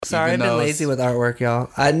Sorry, I've been lazy with artwork, y'all.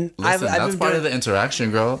 Listen, that's part of the interaction,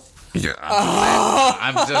 girl. Yeah,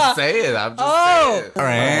 I'm just saying. I'm just saying. All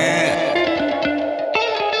right.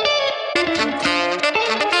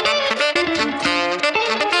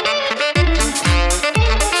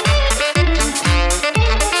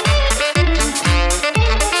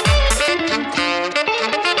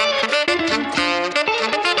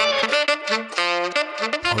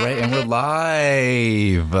 And we're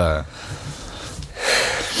live.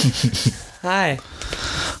 Hi.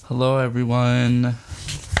 Hello, everyone.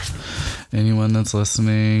 Anyone that's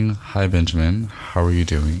listening. Hi, Benjamin. How are you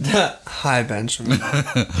doing? Hi, Benjamin.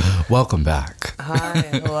 Welcome back.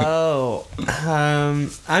 Hi. Hello.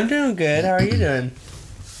 I'm doing good. How are you doing?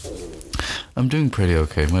 I'm doing pretty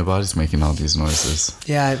okay. My body's making all these noises.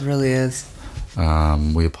 Yeah, it really is.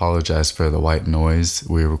 We apologize for the white noise.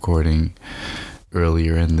 We're recording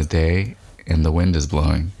earlier in the day and the wind is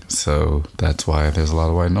blowing, so that's why there's a lot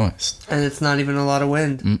of white noise. And it's not even a lot of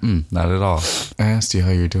wind. Not at all. I asked you how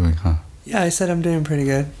you're doing, huh? Yeah, I said I'm doing pretty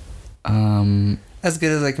good. As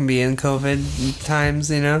good as I can be in COVID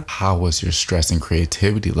times, you know. How was your stress and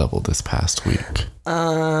creativity level this past week?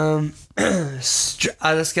 On a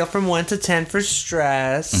scale from 1 to 10 for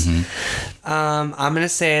stress, I'm gonna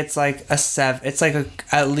say it's like a 7. It's like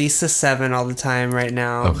at least a 7 all the time right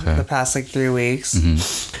now. Okay. The past like 3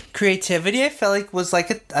 weeks. Creativity, I felt like was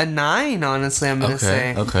like a 9. Honestly, I'm gonna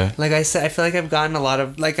say. Okay. Like I said, I feel like I've gotten a lot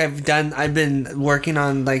of I've been working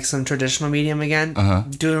on like some traditional medium again.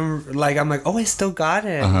 Doing like I'm like, oh, I still got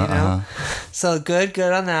it. You know. So good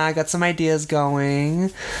on that. I got some ideas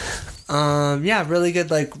going. Yeah, really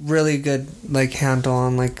good handle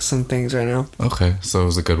on like some things right now. Okay, so it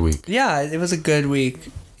was a good week. Yeah, it was a good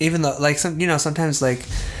week. Even though like sometimes like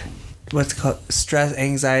what's it called, stress,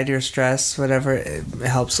 anxiety or stress, whatever, it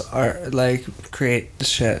helps art like create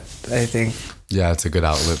shit, I think. Yeah, it's a good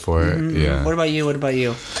outlet for it. Yeah. What about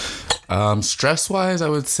you? Stress wise, I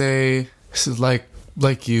would say this is like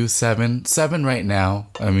you, 7 right now.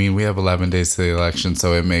 I mean, we have 11 days to the election,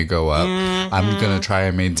 so it may go up. I'm gonna try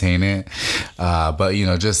and maintain it, but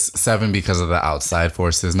just 7 because of the outside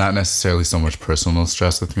forces, not necessarily so much personal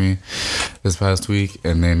stress with me this past week.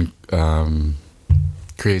 And then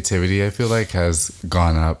creativity, I feel like, has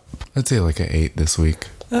gone up. I'd say like an 8 this week.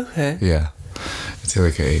 Okay. Yeah, I'd say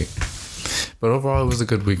like an 8, but overall it was a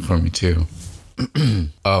good week for me too.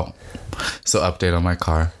 Oh, so update on my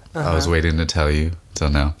car. I was waiting to tell you till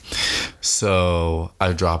now. So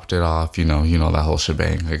I dropped it off, you know that whole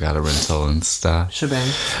shebang. I got a rental and stuff.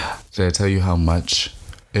 Shebang. Did I tell you how much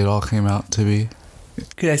it all came out to be?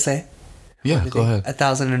 Could I say? Yeah, go ahead.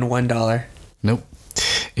 $1,001. Nope.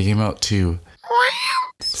 It came out to...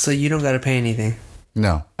 So you don't got to pay anything?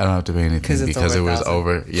 No, I don't have to pay anything because it was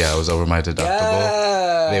over. Yeah, it was over my deductible. Yeah.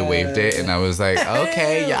 They waived it, and I was like,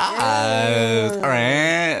 okay, yes, all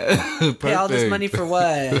right, pay all this money for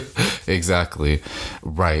what? Exactly,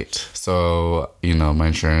 right. So my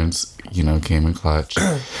insurance, came in clutch,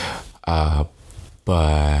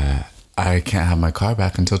 but I can't have my car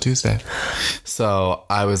back until Tuesday. So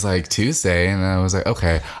I was like, Tuesday? And I was like,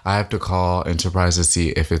 okay, I have to call Enterprise to see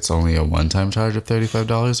if it's only a one-time charge of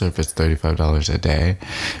 $35 or if it's $35 a day,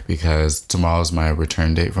 because tomorrow's my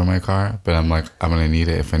return date for my car. But I'm like, I'm going to need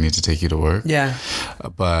it if I need to take you to work. Yeah.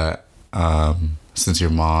 But since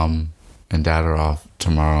your mom and dad are off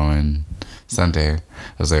tomorrow and Sunday, I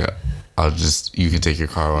was like, you can take your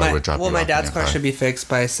car while we're dropping. Well, my dad's car should be fixed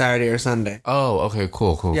by Saturday or Sunday. Oh, okay,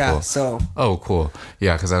 cool. Yeah, cool. so. Oh, cool.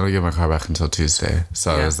 Yeah, because I don't get my car back until Tuesday.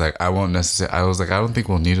 So I was like, I don't think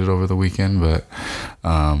we'll need it over the weekend, but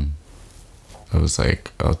I was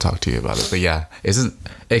like, I'll talk to you about it. But yeah, isn't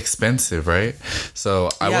expensive, right?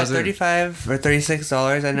 So I wasn't. $35 or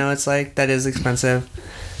 $36. I know it's like, that is expensive.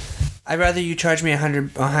 I'd rather you charge me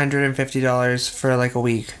 $150 for like a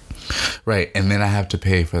week. Right, and then I have to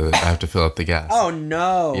pay I have to fill up the gas. Oh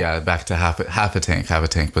no! Yeah, back to half a tank,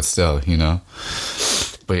 but still,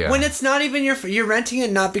 But yeah, when it's not even you're renting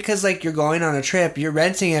it not because like you're going on a trip. You're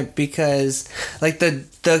renting it because like the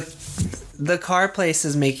car place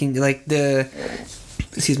is making like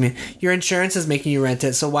your insurance is making you rent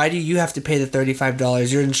it. So why do you have to pay the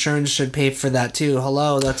 $35? Your insurance should pay for that too.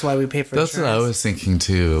 Hello, that's why we pay for insurance. That's what I was thinking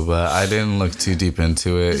too, but I didn't look too deep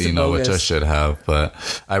into it, which I should have. But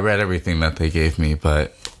I read everything that they gave me.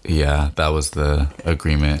 But yeah, that was the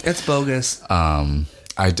agreement. It's bogus. I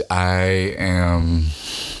am.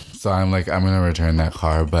 So I'm like, I'm gonna return that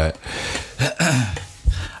car, but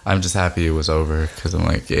I'm just happy it was over because I'm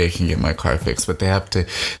like, yeah, I can get my car fixed. But they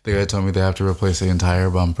guy told me they have to replace the entire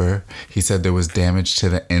bumper. He said there was damage to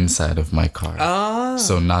the inside of my car. Oh.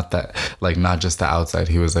 So not just the outside.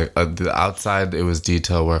 He was like, the outside, it was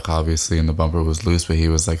detail work, obviously, and the bumper was loose, but he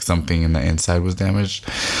was like, something in the inside was damaged.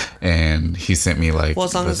 And he sent me like, well,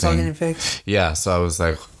 as long as it's all getting fixed. Yeah, so I was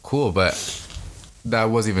like, cool, but that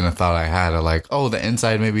wasn't even a thought I had of like, oh, the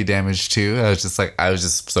inside may be damaged too. I was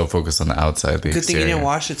just so focused on the outside. Good thing you didn't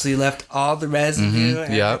wash it, so you left all the residue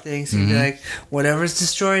and everything. So you'd be like, whatever's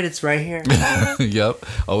destroyed, it's right here. Yep.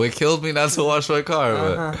 Oh, it killed me not to wash my car.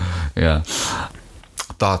 But yeah.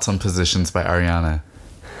 Thoughts on Positions by Ariana?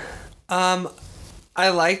 I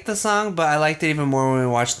liked the song, but I liked it even more when we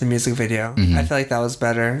watched the music video. I feel like that was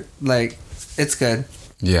better. Like, it's good.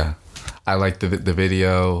 Yeah. I like the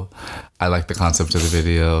video. I like the concept of the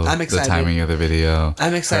video. I'm excited. The timing of the video.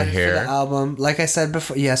 I'm excited for the album. Like I said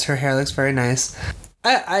before, yes, her hair looks very nice.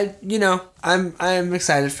 I'm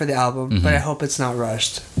excited for the album, but I hope it's not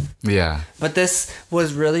rushed. Yeah. But this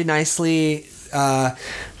was really nicely.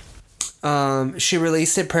 She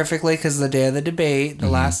released it perfectly because the day of the debate, the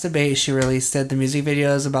last debate, she released it. The music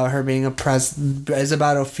video is about her being is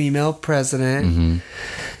about a female president.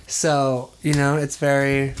 So, it's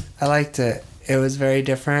very, I liked it. It was very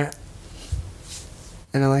different.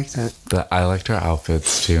 And I liked it. I liked her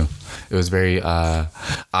outfits too. It was very,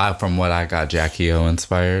 from what I got, Jackie O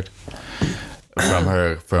inspired. From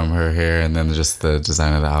her hair and then just the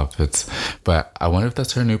design of the outfits. But I wonder if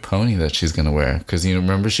that's her new pony that she's gonna wear, because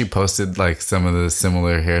remember she posted like some of the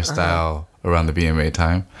similar hairstyle around the BMA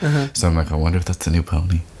time. So I'm like, I wonder if that's the new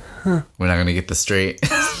pony. We're not gonna get the straight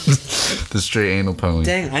anal pony.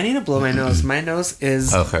 Dang, I need to blow my nose. My nose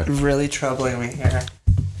is really troubling me here.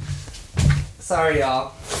 Sorry,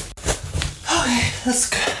 y'all. Okay,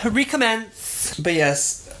 let's recommence. But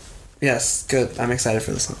yes, good. I'm excited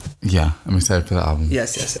for the song. Yeah, I'm excited for the album.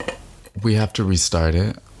 Yes. We have to restart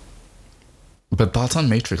it. But thoughts on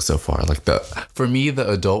Matrix so far? Like for me, the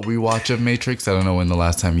adult rewatch of Matrix, I don't know when the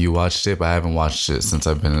last time you watched it, but I haven't watched it since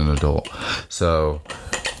I've been an adult. So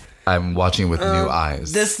I'm watching with new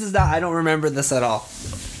eyes. This is not, I don't remember this at all.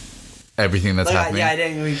 Everything that's happening? I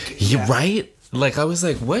didn't. Yeah. Right? Like, I was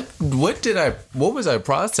like, what was I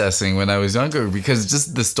processing when I was younger? Because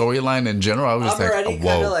just the storyline in general, I was I'm already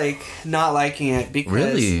kind of like not liking it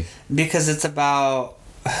because it's about,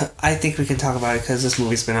 I think we can talk about it because this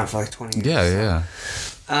movie's been out for like 20 years.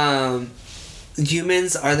 Yeah.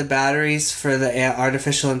 Humans are the batteries for the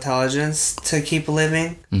artificial intelligence to keep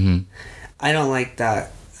living. I don't like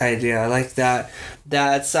that idea. I like that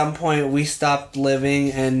at some point we stopped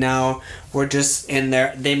living and now we're just in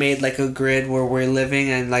there. They made like a grid where we're living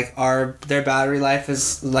and like their battery life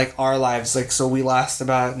is like our lives. Like, so we last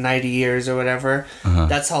about 90 years or whatever.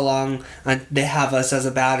 That's how long they have us as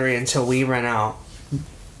a battery until we run out.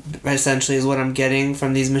 Essentially is what I'm getting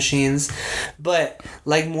from these machines. But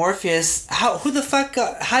like Morpheus, how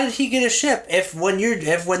did he get a ship if when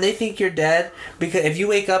they think you're dead, because if you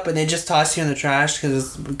wake up and they just toss you in the trash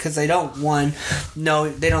because they don't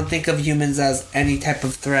think of humans as any type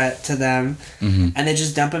of threat to them, and they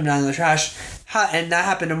just dump him down in the trash. And that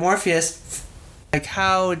happened to Morpheus. Like,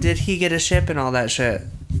 how did he get a ship and all that shit?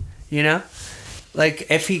 Like,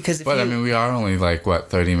 I mean, we are only like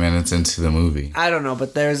 30 minutes into the movie. I don't know,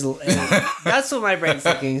 but that's what my brain's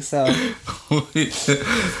thinking. So,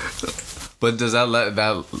 but does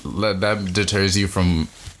that deters you from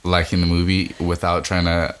liking the movie without trying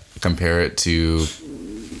to compare it to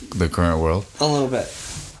the current world? A little bit.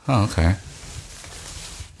 Oh, okay.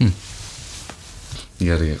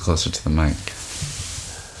 You got to get closer to the mic.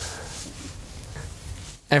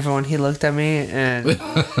 Everyone, he looked at me and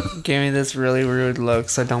gave me this really rude look,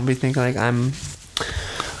 so don't be thinking like I'm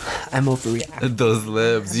overreacting. Those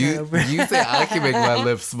lips. You say I can make my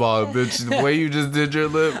lips small, bitch. The way you just did your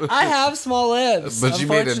lip. I have small lips. But you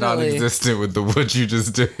made it non-existent with what you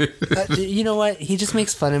just did. You know what? He just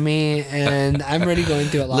makes fun of me, and I'm already going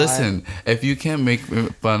through a lot. Listen, if you can't make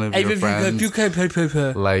fun of your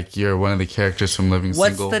friends, like you're one of the characters from Living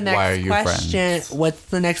Single, why are you friends? What's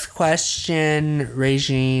the next question,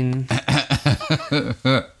 Regine?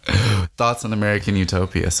 Thoughts on American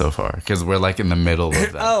Utopia so far? Because we're like in the middle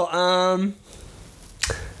of that.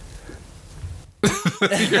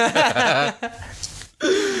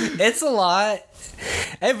 It's a lot.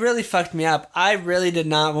 It really fucked me up. I really did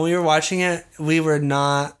not. When we were watching it,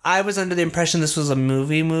 I was under the impression this was a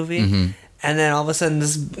movie. And then all of a sudden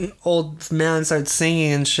this old man starts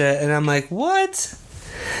singing and shit. And I'm like, what?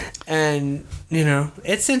 And,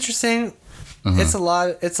 it's interesting. It's a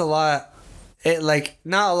lot. It like,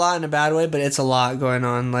 not a lot in a bad way, but it's a lot going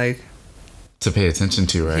on. Like, to pay attention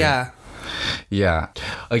to, right? Yeah. Yeah.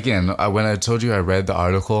 Again, when I told you I read the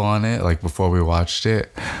article on it, like before we watched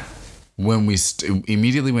it, when we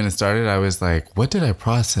immediately when it started, I was like, what did I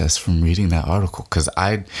process from reading that article? Because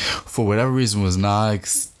I, for whatever reason, was not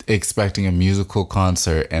expecting a musical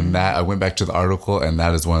concert, and that I went back to the article, and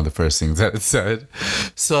that is one of the first things that it said.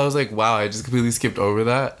 So I was like, wow, I just completely skipped over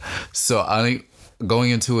that. So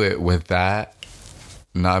going into it with that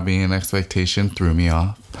not being an expectation threw me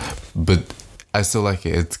off, but I still like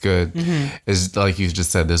it. It's good. Mm-hmm. It's like you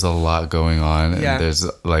just said, there's a lot going on, and there's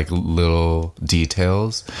like little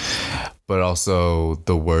details, but also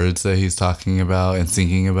the words that he's talking about and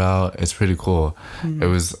singing about. It's pretty cool. Mm-hmm. It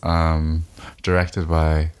was directed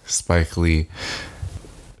by Spike Lee.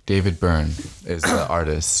 David Byrne is the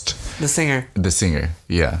artist. The singer,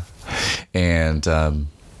 yeah. And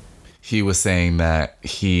he was saying that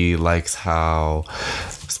he likes how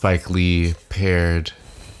Spike Lee paired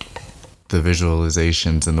the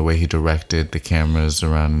visualizations and the way he directed the cameras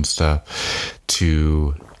around and stuff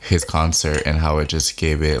to his concert, and how it just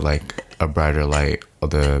gave it like a brighter light.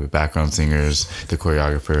 The background singers, the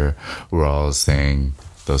choreographer were all saying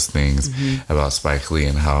those things about Spike Lee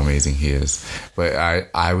and how amazing he is. But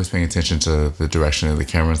I was paying attention to the direction of the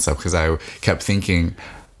camera and stuff, because I kept thinking,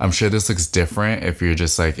 I'm sure this looks different if you're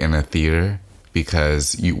just like in a theater,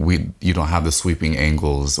 because you don't have the sweeping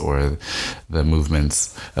angles or the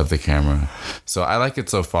movements of the camera. So I like it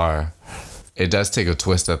so far. It does take a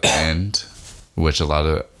twist at the end, which a lot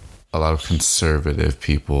of conservative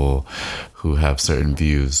people who have certain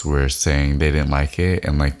views were saying they didn't like it,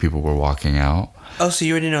 and like people were walking out. Oh, so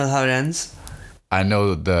you already know how it ends? I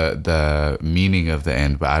know the meaning of the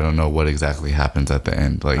end, but I don't know what exactly happens at the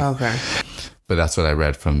end. Like, okay. But that's what I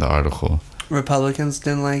read from the article. Republicans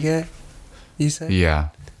didn't like it, you said? Yeah.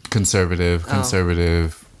 Conservative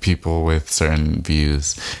people with certain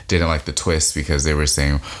views didn't like the twist, because they were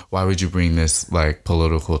saying, why would you bring this like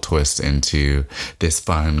political twist into this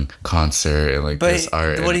fun concert and like this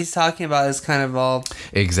art? What he's talking about is kind of all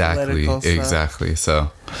exactly.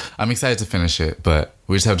 So I'm excited to finish it, but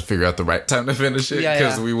we just have to figure out the right time to finish it,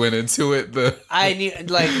 because we went into it I need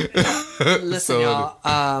listen, y'all,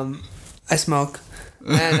 I smoke,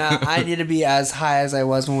 and I need to be as high as I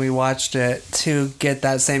was when we watched it to get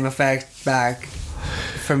that same effect back.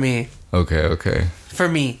 For me. Okay. For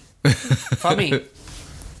me.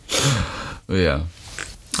 Yeah.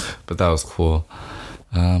 But that was cool.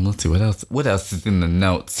 Let's see, what else is in the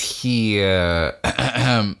notes here?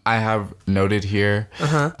 I have noted here,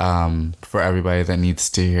 for everybody that needs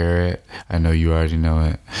to hear it. I know you already know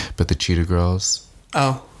it, but the Cheetah Girls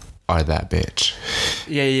are that bitch.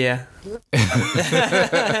 Yeah.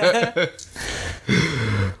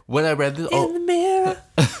 When I read this, in the mirror.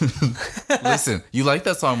 Listen, you like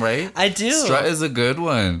that song, right? I do. Strut is a good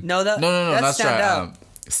one. No, not Strut.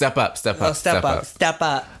 Step up. Oh, step up.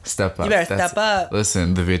 You better step up.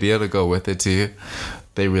 Listen, the video to go with it too,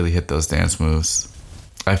 they really hit those dance moves.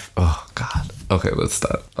 Oh God. Okay, let's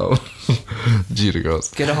stop. Oh, Cheetah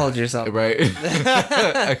Girls. Get a hold of yourself. Right.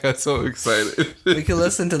 I got so excited. We can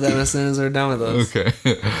listen to them as soon as we're done with those. Okay.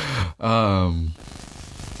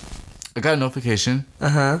 I got a notification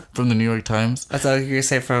from the New York Times. I thought you were going to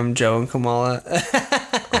say from Joe and Kamala.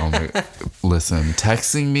 Oh my! Listen,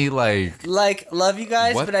 texting me like love you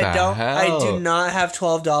guys, but I do not have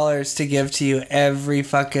 $12 to give to you every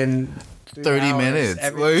fucking 30 minutes.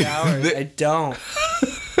 Every hour. I don't.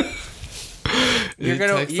 You're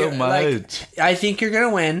gonna so much. I think you're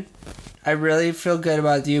gonna win. I really feel good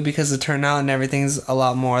about you, because the turnout and everything's a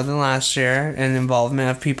lot more than last year, and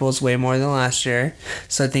involvement of people is way more than last year.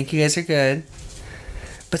 So I think you guys are good.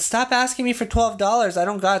 But stop asking me for $12. I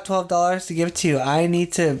don't got $12 to give to you. I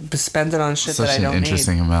need to spend it on shit that I don't need. Such an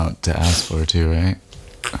interesting amount to ask for too, right?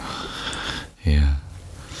 Yeah.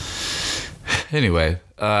 Anyway,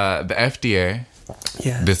 the FDA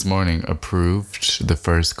this morning approved the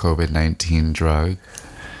first COVID-19 drug.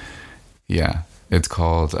 Yeah. It's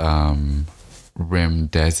called Remdesivir.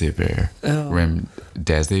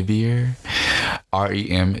 Remdesivir.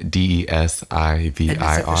 Remdesivir. And it's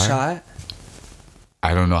like a shot?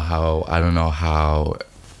 I don't know how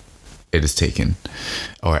it is taken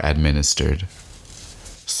or administered.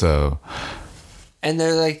 So. And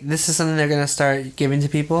they're like, this is something they're gonna start giving to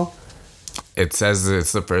people? It says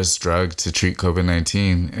it's the first drug to treat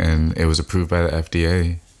COVID-19, and it was approved by the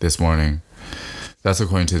FDA this morning. That's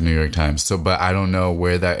according to the New York Times. So, but I don't know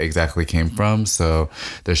where that exactly came from. So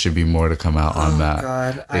there should be more to come out on that. Oh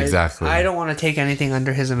God! Exactly. I don't want to take anything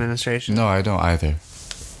under his administration. No, I don't either.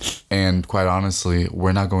 And quite honestly,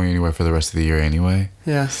 we're not going anywhere for the rest of the year anyway.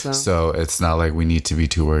 Yeah. So it's not like we need to be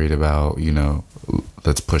too worried about,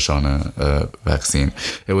 let's push on a vaccine.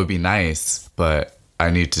 It would be nice, but I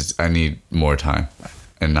need more time,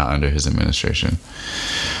 and not under his administration.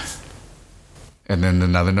 And then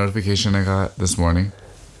another notification I got this morning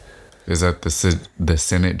is that the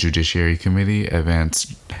Senate Judiciary Committee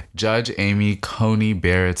advanced Judge Amy Coney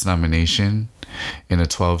Barrett's nomination in a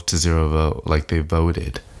 12-0 vote. Like, they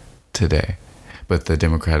voted today, but the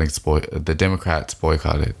Democrats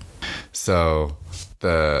boycotted. So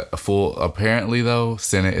apparently though,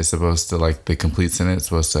 Senate is supposed to, like, the complete Senate is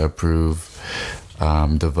supposed to approve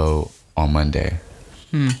the vote on Monday.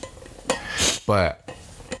 But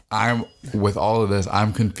with all of this,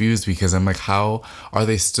 I'm confused because I'm like, how are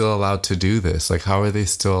they still allowed to do this? Like, how are they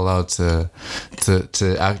still allowed to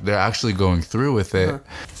act? They're actually going through with it.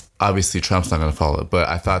 Obviously, Trump's not going to follow it, but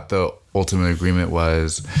I thought the ultimate agreement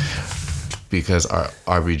was because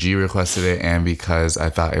RBG requested it, and because I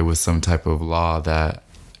thought it was some type of law that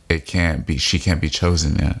she can't be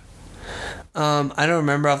chosen yet. I don't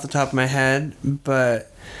remember off the top of my head,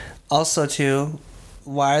 but also too,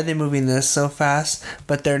 why are they moving this so fast?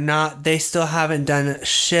 But they still haven't done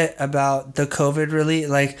shit about the COVID relief,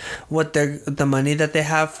 like what the money that they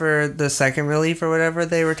have for the second relief or whatever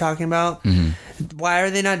they were talking about. Why are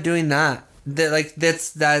they not doing that?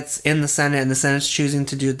 That's in the Senate, and the Senate's choosing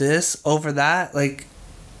to do this over that. Like,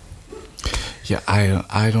 yeah,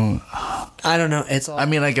 I don't know. It's all, I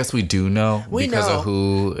mean, I guess we do know because of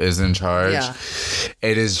who is in charge. Yeah.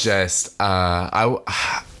 It is just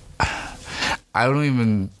I don't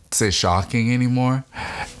even say shocking anymore.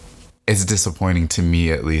 It's disappointing to me,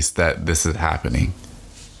 at least, that this is happening.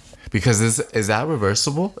 Because is that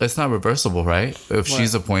reversible? It's not reversible, right? If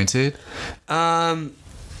she's appointed. So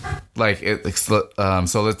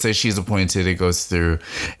let's say she's appointed, it goes through,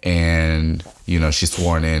 and she's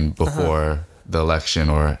sworn in before the election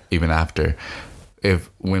or even after.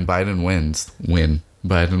 When Biden wins,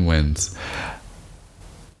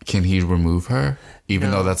 can he remove her?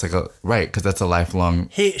 Even though that's because that's a lifelong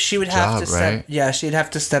she would have to right? she'd have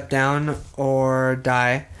to step down or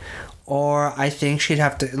die, or I think she'd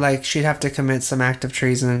have to commit some act of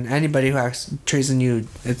treason. Anybody who acts treason,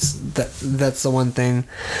 that's the one thing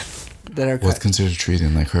that are what's considered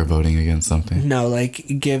treason, like her voting against something. No,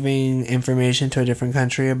 like giving information to a different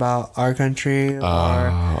country about our country,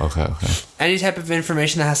 or okay. Any type of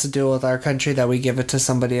information that has to do with our country that we give it to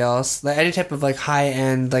somebody else. Like any type of like high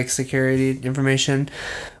end like security information,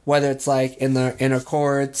 whether it's like in the inner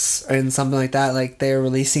courts and something like that, like they're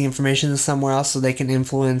releasing information to somewhere else so they can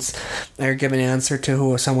influence or give an answer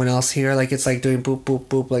to someone else here. Like it's like doing boop boop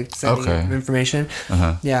boop, like sending information.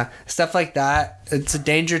 Yeah, stuff like that. It's a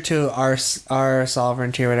danger to our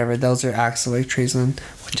sovereignty or whatever. Those are acts of like treason,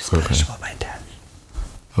 which is punishable by death.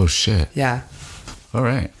 Oh shit. Yeah. All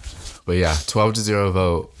right. But yeah, 12-0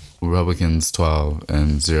 vote, Republicans 12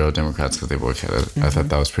 and 0 Democrats because they boycotted. I thought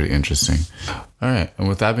that was pretty interesting. All right. And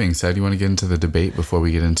with that being said, you want to get into the debate before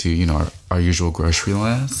we get into, our usual grocery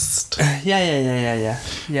list? Yeah.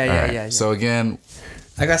 So again,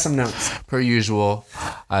 I got some notes. Per usual,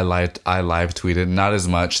 I live tweeted, not as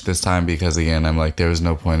much this time because again, I'm like, there was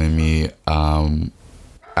no point in me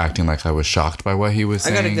acting like I was shocked by what he was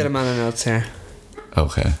saying. I got a good amount of notes here.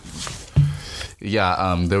 Okay.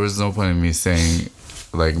 Yeah, there was no point in me saying,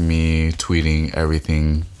 like, me tweeting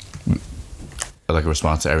everything, like a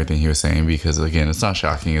response to everything he was saying, because again, it's not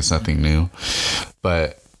shocking, it's nothing new,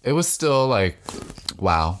 but it was still like,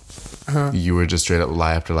 wow. You were just straight up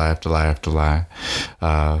lie after lie after lie after lie.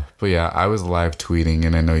 But yeah, I was live tweeting,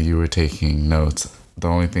 and I know you were taking notes. The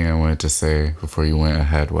only thing I wanted to say before you went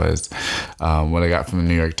ahead was what I got from the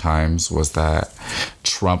New York Times was that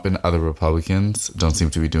Trump and other Republicans don't seem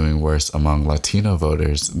to be doing worse among Latino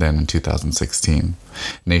voters than in 2016.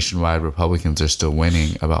 Nationwide, Republicans are still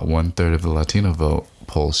winning. About 1/3 of the Latino vote,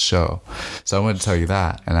 polls show. So I wanted to tell you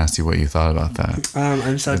that and ask you what you thought about that.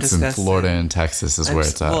 I'm so disgusted. It's in Florida and Texas is where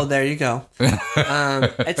it's at. Well, there you go.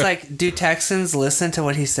 It's like, do Texans listen to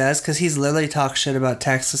what he says? Because he's literally talked shit about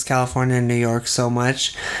Texas, California, and New York so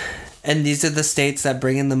much. And these are the states that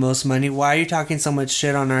bring in the most money. Why are you talking so much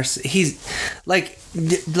shit on our... He's... Like,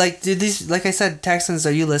 do these... Like I said, Texans,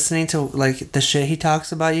 are you listening to, like, the shit he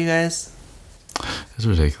talks about, you guys? It's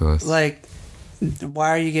ridiculous. Like, why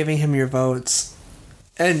are you giving him your votes?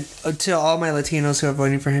 And to all my Latinos who are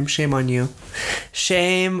voting for him, shame on you.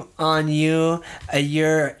 Shame on you.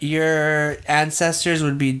 Your ancestors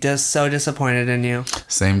would be just so disappointed in you.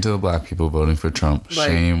 Same to the black people voting for Trump.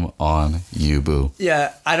 Like, shame on you, boo.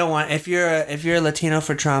 Yeah, I don't want... If you're a Latino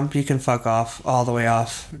for Trump, you can fuck off all the way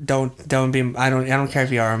off. Don't be... I don't care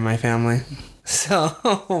if you are in my family. So,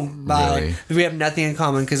 bye. Really? We have nothing in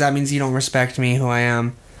common because that means you don't respect me, who I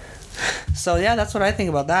am. So yeah, that's what I think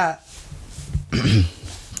about that.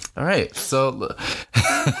 All right, so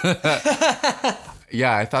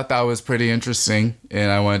yeah, I thought that was pretty interesting,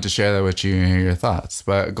 and I wanted to share that with you and hear your thoughts.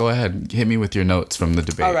 But go ahead, hit me with your notes from the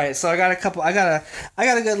debate. All right, so I got a couple. I got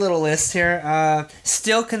a good little list here.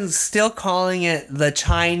 Still calling it the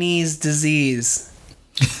Chinese disease.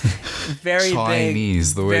 Very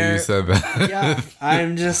Chinese, big, the way you said that. Yeah,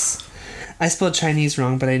 I spelled Chinese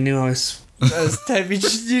wrong, but I knew I was typing.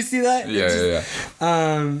 Did you see that? Yeah.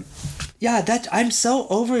 Yeah, that I'm so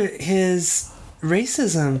over his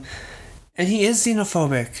racism, and he is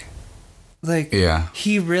xenophobic. Like, yeah,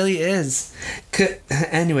 he really is.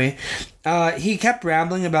 Anyway, he kept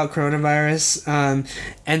rambling about coronavirus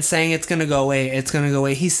and saying it's gonna go away. It's gonna go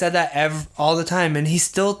away. He said that all the time, and he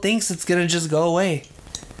still thinks it's gonna just go away.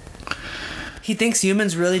 He thinks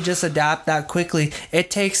humans really just adapt that quickly.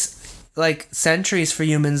 It takes like centuries for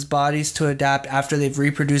humans' bodies to adapt after they've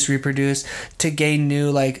reproduced to gain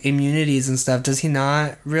new like immunities and stuff. Does he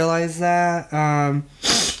not realize that?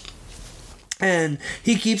 And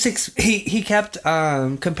he kept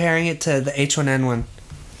comparing it to the H1N1.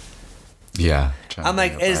 Yeah. I'm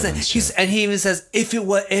like, he even says if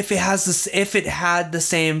it had the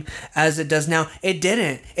same as it does now, it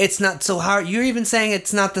didn't. It's not so hard. You're even saying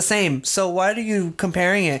it's not the same. So why are you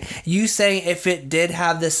comparing it? You saying if it did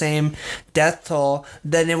have the same death toll,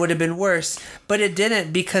 then it would have been worse. But it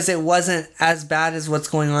didn't because it wasn't as bad as what's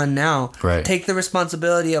going on now. Right. Take the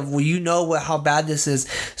responsibility of how bad this is.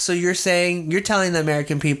 So you're telling the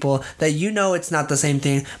American people that it's not the same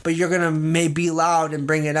thing, but you're gonna be loud and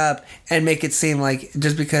bring it up and make it seem like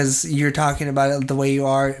just because you're talking about it the way you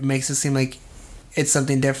are, it makes it seem like it's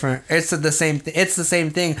something different. It's the same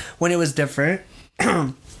thing when it was different.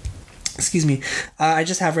 Excuse me. I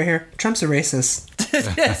just have right here, Trump's a racist.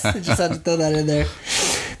 Yes, I just had to throw that in there.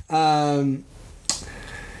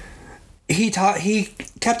 He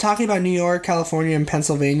kept talking about New York, California, and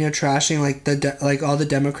Pennsylvania trashing like all the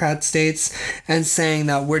Democrat states and saying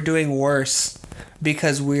that we're doing worse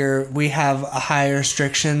because we have higher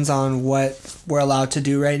restrictions on what we're allowed to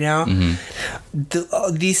do right now.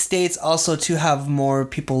 Mm-hmm. These states also too have more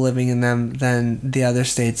people living in them than the other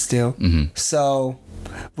states do. Mm-hmm. So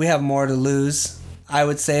we have more to lose, I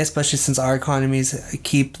would say, especially since our economies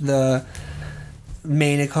keep the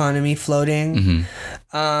main economy floating. Mm-hmm.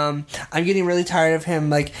 I'm getting really tired of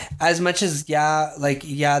him. Like, as much as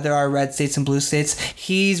there are red states and blue states,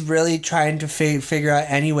 he's really trying to figure out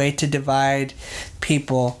any way to divide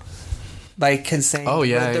people by saying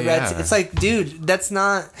the red. It's like, dude, that's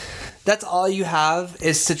all you have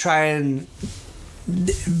is to try and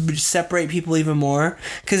separate people even more.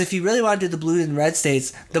 Because if you really want to do the blue and red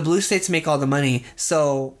states, the blue states make all the money.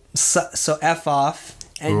 So F off.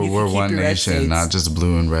 And we're one nation, not just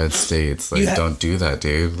blue and red states. Like, don't do that,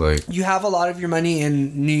 dude. Like, you have a lot of your money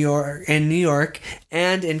in New York,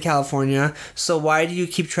 and in California. So why do you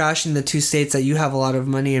keep trashing the two states that you have a lot of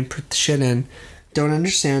money and put shit in? Don't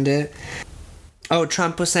understand it. Oh,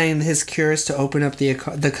 Trump was saying his cure is to open up the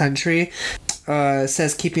country.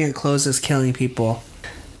 Says keeping it closed is killing people.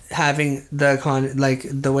 Having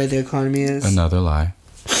the way the economy is. Another lie.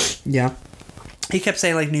 Yeah. He kept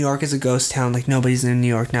saying, like, New York is a ghost town. Like, nobody's in New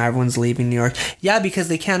York now. Everyone's leaving New York. Yeah, because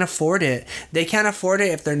they can't afford it. They can't afford it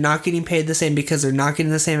if they're not getting paid the same, because they're not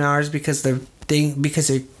getting the same hours, because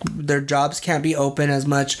their jobs can't be open as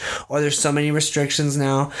much, or there's so many restrictions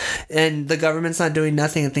now. And the government's not doing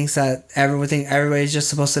nothing and thinks that everybody's just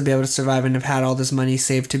supposed to be able to survive and have had all this money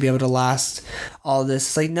saved to be able to last all this.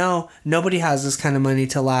 It's like, no, nobody has this kind of money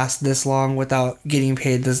to last this long without getting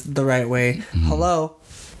paid the right way. Mm-hmm. Hello?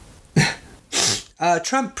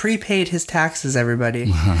 Trump prepaid his taxes,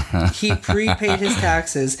 everybody. He prepaid his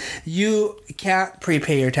taxes. You can't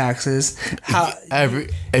prepay your taxes.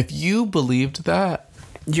 If you believed that,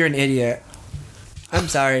 you're an idiot. I'm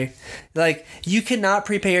sorry. Like, you cannot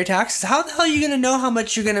prepay your taxes. How the hell are you going to know how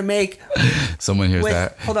much you're going to make? Someone hears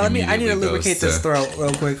that. Hold on. I need to lubricate this throat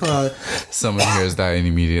real quick. Hold on. Someone hears that and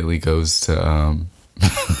immediately goes to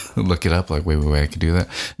look it up. Like, wait, I can do that?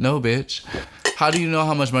 No, bitch. How do you know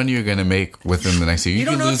how much money you're going to make within the next year? You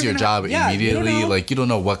can lose your job immediately. You don't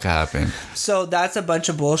know what could happen. So that's a bunch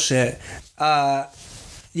of bullshit.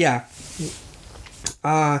 Yeah.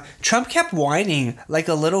 Trump kept whining like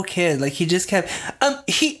a little kid. Like, he just kept,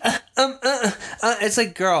 it's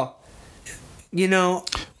like, girl, you know.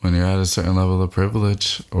 When you're at a certain level of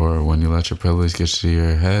privilege, or when you let your privilege get to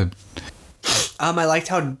your head. I liked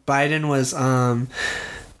how Biden was,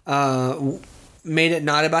 made it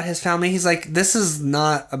not about his family. He's like, this is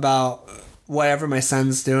not about whatever my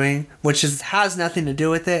son's doing, which has nothing to do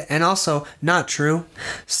with it, and also not true.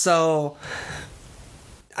 So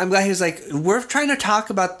I'm glad he was like, we're trying to talk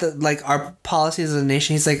about the like our policies as a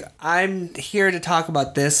nation. He's like, I'm here to talk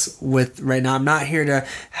about this with right now. I'm not here to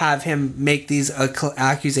have him make these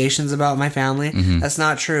accusations about my family. That's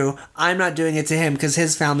not true. I'm not doing it to him because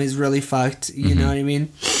his family's really fucked. You know what I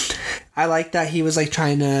mean? I like that he was like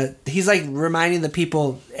he's like reminding the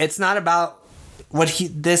people it's not about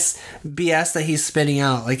this BS that he's spitting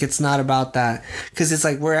out. Like, it's not about that. Because it's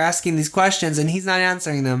like, we're asking these questions and he's not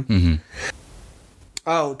answering them.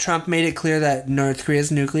 Oh, Trump made it clear that North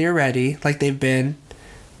Korea's nuclear ready. Like, they've been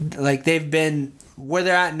where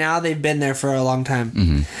they're at now, they've been there for a long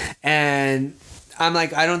time. And I'm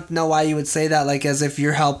like, I don't know why you would say that, like, as if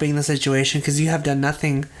you're helping the situation, because you have done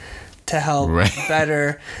nothing to help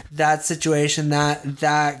better that situation, that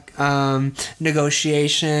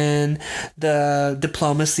negotiation, the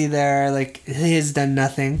diplomacy there. Like, he has done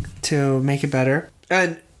nothing to make it better.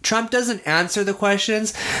 And Trump doesn't answer the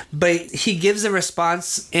questions, but he gives a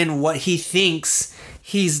response in what he thinks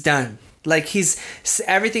he's done. Like,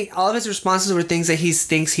 everything, all of his responses were things that he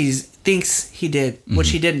thinks he did, which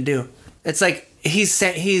he didn't do. It's like,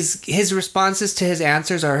 his responses to his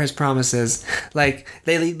answers are his promises. Like,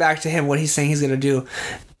 they lead back to him what he's saying he's gonna do.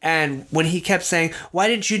 And when he kept saying, why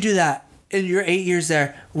didn't you do that in your 8 years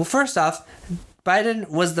there? Well, first off, Biden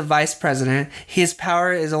was the vice president. His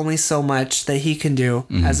power is only so much that he can do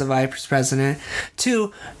as a vice president.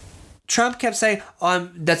 2, Trump kept saying,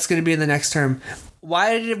 that's gonna be in the next term.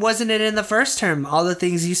 Why wasn't it in the first term? All the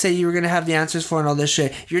things you say you were gonna have the answers for and all this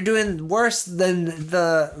shit. You're doing worse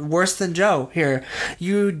than Joe here.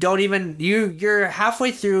 You don't even you're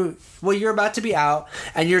halfway through. Well, you're about to be out,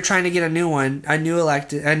 and you're trying to get a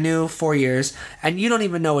new 4 years, and you don't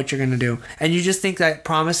even know what you're gonna do, and you just think that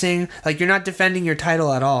promising, like, you're not defending your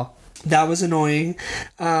title at all. That was annoying.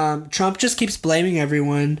 Trump just keeps blaming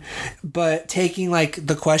everyone, but taking, like,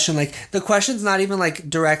 the question's not even, like,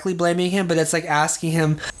 directly blaming him, but it's, like, asking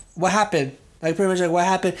him, what happened? Like, pretty much, like, what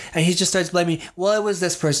happened? And he just starts blaming, well, it was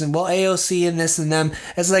this person. Well, AOC and this and them.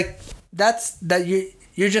 It's, like,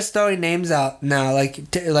 you're just throwing names out now.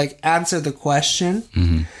 Like, answer the question.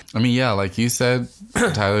 I mean, yeah, like you said,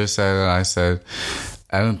 Tyler said, and I said,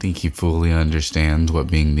 I don't think he fully understands what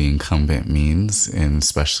being the incumbent means, and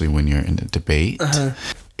especially when you're in a debate.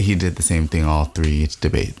 He did the same thing all 3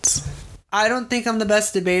 debates. I don't think I'm the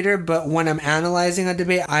best debater, but when I'm analyzing a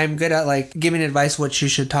debate, I'm good at, like, giving advice what you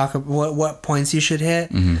should talk about, what points you should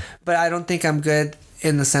hit. But I don't think I'm good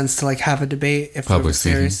in the sense to, like, have a debate if public we're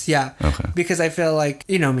serious. Yeah. Okay. Because I feel like,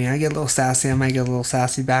 you know me, I get a little sassy. I might get a little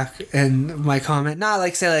sassy back in my comment. Not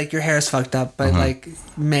like say like your hair's fucked up, but like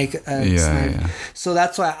make a yeah. So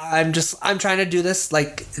that's why I'm trying to do this,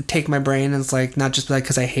 like, take my brain and it's like not just like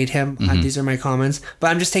because I hate him. These are my comments, but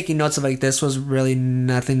I'm just taking notes of like this was really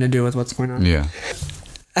nothing to do with what's going on. Yeah.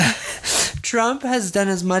 Trump has done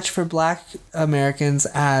as much for Black Americans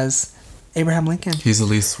as Abraham Lincoln. He's the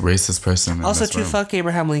least racist person. Also, to fuck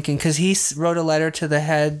Abraham Lincoln, because he wrote a letter to the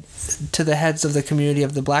heads of the community,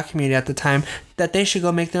 of the Black community at the time, that they should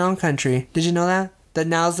go make their own country. Did you know that? That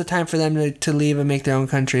now's the time for them to leave and make their own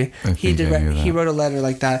country. He wrote a letter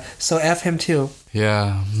like that. So F him too.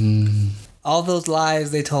 Yeah. All those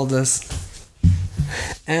lies they told us.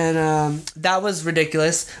 And that was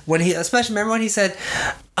ridiculous. Especially remember when he said,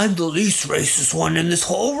 "I'm the least racist one in this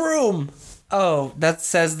whole room." Oh, that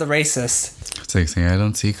says the racist. It's like saying I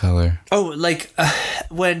don't see color. Oh, like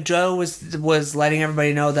when Joe was letting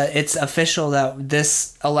everybody know that it's official that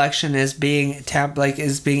this election is being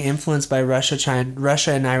influenced by Russia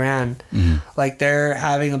and Iran. Like, they're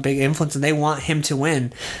having a big influence and they want him to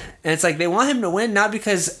win. And it's like they want him to win not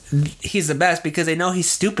because he's the best, because they know he's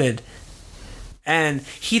stupid. And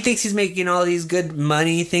he thinks he's making all these good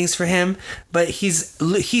money things for him, but he's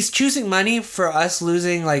choosing money for us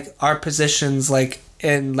losing, like, our positions, like,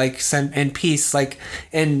 in peace, like,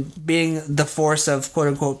 in being the force of quote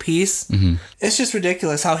unquote peace. It's just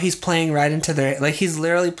ridiculous how he's playing right into he's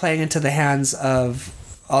literally playing into the hands of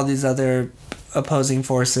all these other opposing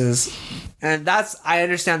forces. And I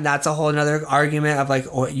understand that's a whole another argument of,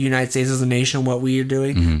 like, what United States as a nation, what we are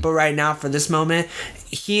doing. But right now, for this moment,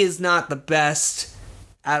 he is not the best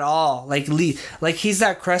at all. Like he's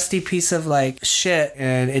that crusty piece of, like, shit,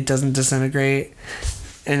 and it doesn't disintegrate.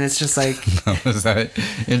 And it's just like... Was that an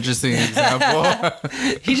interesting example?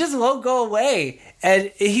 He just won't go away.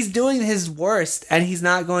 And he's doing his worst, and he's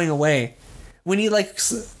not going away. When he, like...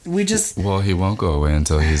 Well, he won't go away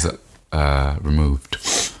until he's removed.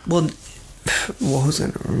 Well, who's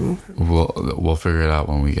gonna remove him? We'll figure it out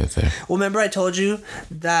when we get there. Well, remember I told you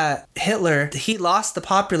that Hitler, he lost the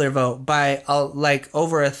popular vote by like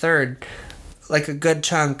over a third. like a good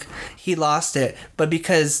chunk, he lost it. But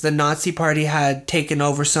because the Nazi Party had taken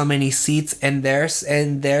over so many seats in their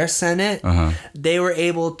Senate, they were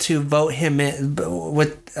able to vote him in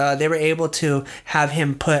they were able to have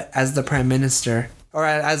him put as the prime minister or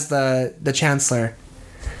as the chancellor.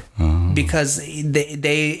 Because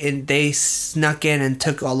they snuck in and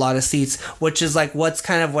took a lot of seats, which is like what's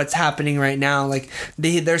happening right now. Like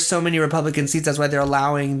there's so many Republican seats, that's why they're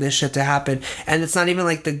allowing this shit to happen. And it's not even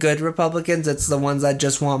like the good Republicans, it's the ones that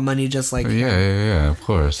just want money, just like yeah, of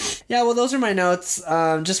course. Yeah, well, those are my notes.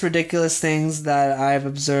 Just ridiculous things that I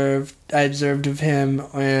observed of him,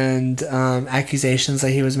 and accusations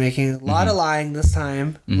that he was making. A lot of lying this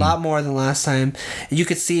time, a lot more than last time. You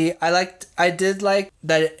could see I did like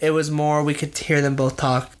that it was more, we could hear them both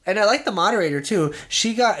talk. And I like the moderator too.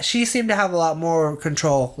 She seemed to have a lot more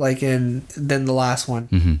control than the last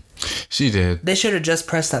one. She did. They should have just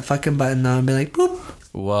pressed that fucking button though and be like, boop.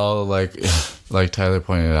 Well, like Tyler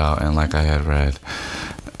pointed out, and like I had read,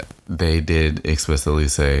 they did explicitly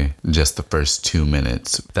say just the first 2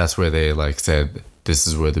 minutes. That's where they said this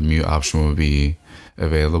is where the mute option would be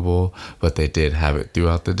available, but they did have it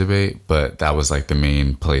throughout the debate, but that was the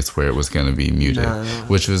main place where it was going to be muted,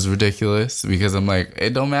 which was ridiculous, because I'm like,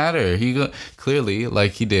 it don't matter. Clearly,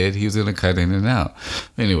 he was going to cut in and out.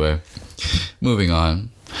 Anyway, moving on.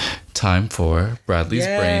 Time for Bradley's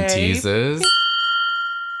Brain Teases.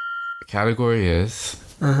 Category is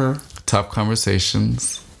top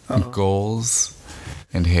conversations, goals,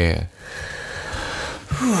 and hair.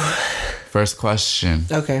 First question.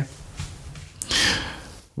 Okay.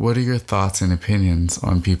 What are your thoughts and opinions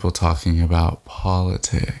on people talking about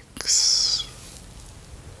politics?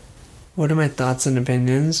 What are my thoughts and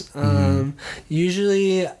opinions?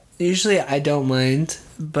 Usually I don't mind,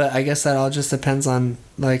 but I guess that all just depends on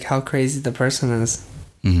how crazy the person is,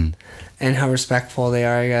 and how respectful they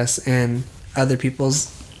are, I guess, and other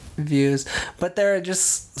people's views. But there are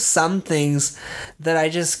just some things that I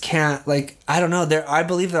just can't, I don't know. I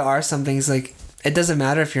believe there are some things it doesn't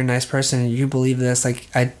matter if you're a nice person and you believe this.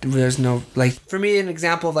 There's no for me, an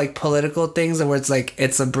example of political things where it's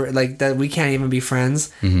it's that we can't even be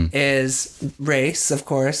friends is race, of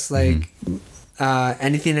course.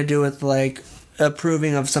 Anything to do with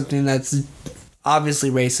approving of something that's obviously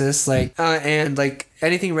racist, and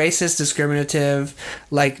anything racist, discriminative,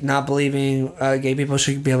 not believing gay people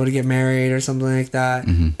should be able to get married or something like that.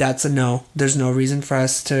 That's a no. There's no reason for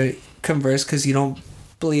us to converse because you don't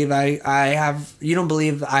believe you don't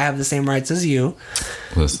believe I have the same rights as you.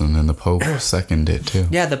 Listen, and the Pope seconded it too.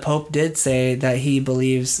 Yeah, the Pope did say that he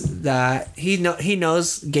believes that he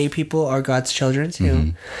knows gay people are God's children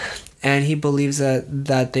too, and he believes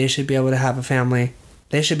that they should be able to have a family.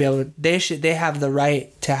 They have the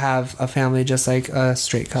right to have a family just like a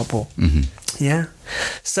straight couple. Yeah.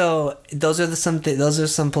 So those are some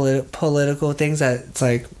political things that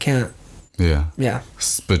it's can't. Yeah. Yeah.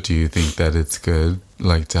 But do you think that it's good,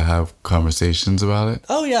 to have conversations about it?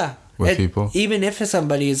 Oh, yeah. With people? Even if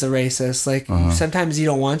somebody is a racist, sometimes you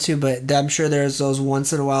don't want to, but I'm sure there's those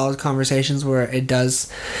once in a while conversations where it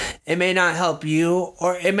may not help you,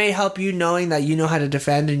 or it may help you knowing that you know how to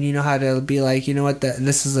defend and you know how to be you know what,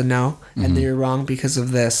 this is a no, and you're wrong because of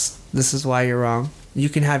this. This is why you're wrong. You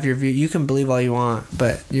can have your view, you can believe all you want,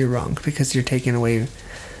 but you're wrong because you're taking away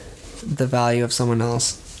the value of someone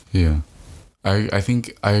else. Yeah. I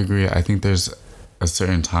think I agree. I think there's a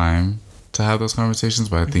certain time to have those conversations,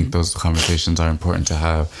 but I think those conversations are important to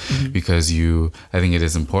have because I think it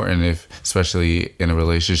is important, especially in a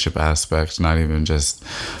relationship aspect, not even just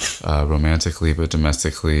romantically, but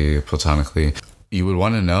domestically, platonically, you would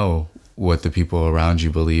want to know what the people around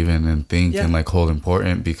you believe in and think and hold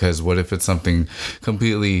important, because what if it's something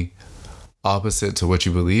completely opposite to what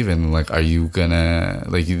you believe in? Are you gonna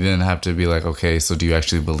you then have to be okay, so do you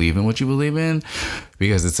actually believe in what you believe in?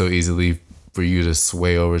 Because it's so easily for you to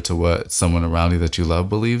sway over to what someone around you that you love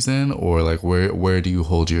believes in, or where do you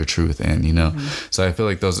hold your truth in, So I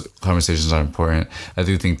feel those conversations are important. I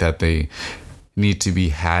do think that they need to be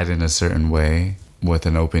had in a certain way, with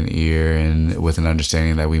an open ear and with an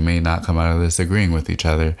understanding that we may not come out of this agreeing with each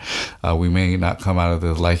other. We may not come out of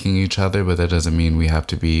this liking each other, but that doesn't mean we have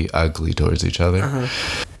to be ugly towards each other.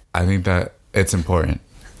 I think that it's important.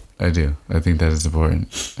 I do. I think that is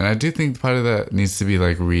important. And I do think part of that needs to be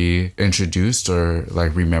reintroduced or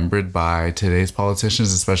remembered by today's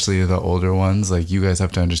politicians, especially the older ones. You guys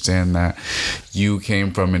have to understand that you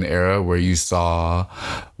came from an era where you saw,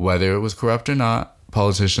 whether it was corrupt or not,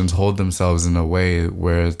 politicians hold themselves in a way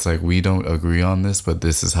where it's like, we don't agree on this, but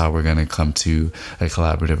this is how we're going to come to a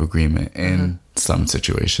collaborative agreement in some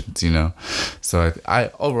situations, you know? So I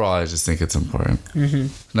overall, I just think it's important.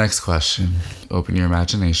 Next question. Open your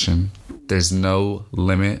imagination. There's no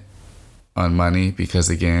limit on money because,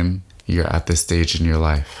 again, you're at this stage in your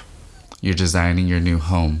life. You're designing your new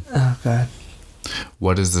home. Oh, God.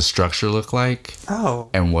 What does the structure look like? Oh.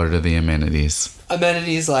 And what are the amenities?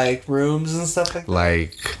 Amenities like rooms and stuff like that?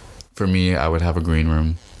 Like, for me, I would have a green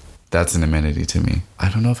room. That's an amenity to me. I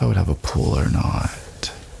don't know if I would have a pool or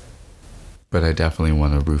not. But I definitely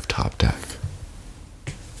want a rooftop deck.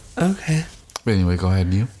 Okay. But anyway, go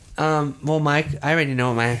ahead, you. Well, Mike, I already know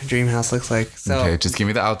what my dream house looks like. So okay, just give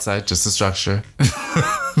me the outside, just the structure.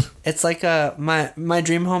 It's like my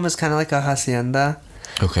dream home is kind of like a hacienda.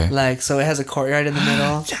 Okay. Like, so it has a courtyard in the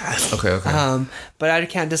middle. Yes. Okay. But I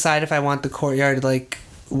can't decide if I want the courtyard like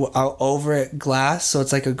over it glass, so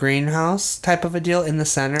it's like a greenhouse type of a deal in the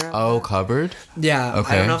center. Oh, covered? Yeah.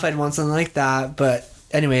 Okay. I don't know if I'd want something like that, but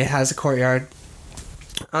anyway, it has a courtyard.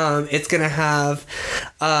 It's gonna have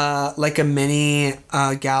like a mini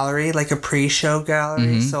gallery, like a pre-show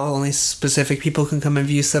gallery, so only specific people can come and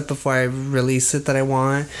view stuff before I release it that I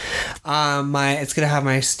want. It's gonna have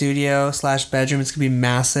my studio / bedroom. It's gonna be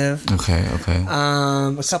massive. Okay.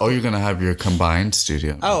 You're gonna have your combined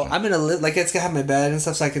studio. Oh, okay. I'm gonna it's gonna have my bed and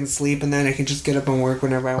stuff, so I can sleep, and then I can just get up and work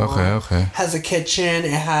whenever I want. Okay. Has a kitchen.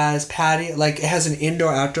 It has patio. Like, it has an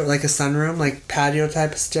indoor outdoor, like a sunroom, like patio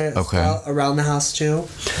type of style around the house too.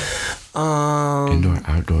 Indoor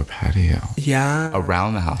outdoor patio. Yeah.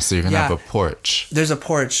 Around the house, so you're gonna have a porch. There's a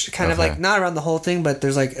porch, kind of like not around the whole thing, but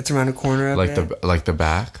there's like it's around a corner of like it. the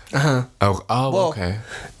back. Well, okay.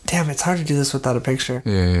 Damn, it's hard to do this without a picture.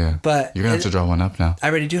 Yeah. But you're gonna have to draw one up now. I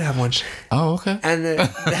already do have one. Oh, okay. And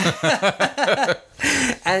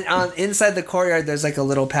and on inside the courtyard, there's like a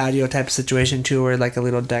little patio type of situation too, where like a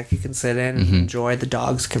little deck you can sit in and enjoy. The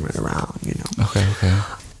dogs can run around, you know. Okay.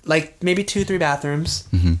 Like maybe 2-3 bathrooms.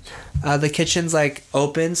 The kitchen's like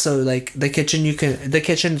open, so like the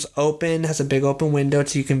kitchen's open, has a big open window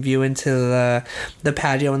so you can view into the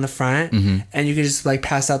patio in the front, and you can just like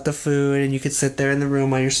pass out the food, and you could sit there in the room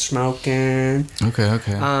while you're smoking. Okay.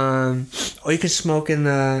 Or you could smoke in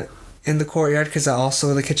the courtyard, because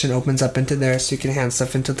also the kitchen opens up into there, so you can hand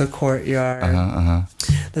stuff into the courtyard.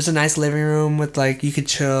 There's a nice living room with like you could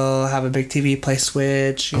chill, have a big TV, play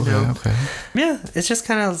Switch. You know. Okay. Yeah, it's just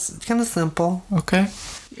kind of simple. Okay.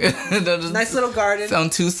 Nice little garden.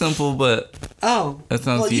 Sound too simple, but that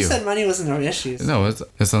sounds. Well, you said money wasn't no issues. No,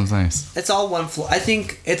 it sounds nice. It's all one floor. I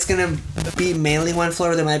think it's gonna be mainly one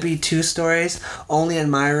floor. There might be 2 stories only in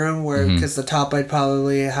my room, where because the top I'd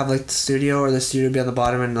probably have like the studio, or the studio would be on the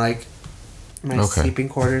bottom, and like my sleeping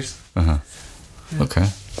quarters. Okay.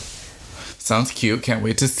 Sounds cute. Can't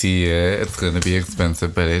wait to see it. It's gonna be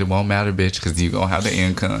expensive, but it won't matter, bitch, because you gonna have the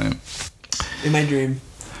income. In my dream.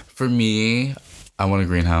 For me, I want a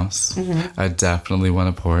greenhouse. I definitely want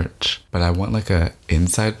a porch, but I want like a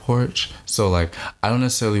inside porch. So like, I don't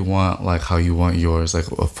necessarily want like how you want yours,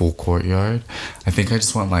 like a full courtyard. I think I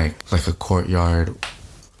just want like a courtyard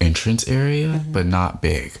entrance area, but not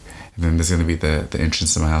big. And then there's gonna be the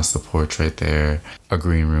entrance to my house, the porch right there, a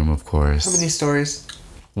green room, of course. How many stories?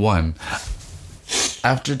 1.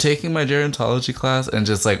 After taking my gerontology class and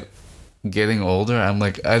just like getting older, I'm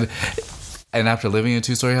like, and after living in a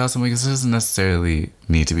 2-story house, I'm like, this doesn't necessarily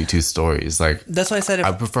need to be 2 stories. Like, that's why I said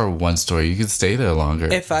I prefer 1 story. You could stay there longer.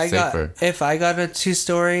 If I got a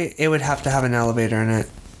 2-story, it would have to have an elevator in it.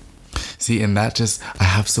 See, and that just, I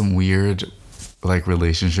have some weird like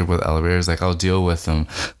relationship with elevators. Like, I'll deal with them,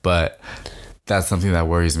 but that's something that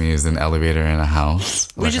worries me, is an elevator in a house.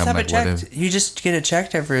 We just have it checked. You just get it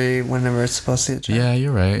checked whenever it's supposed to get checked. Yeah,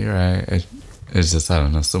 you're right. It's just, I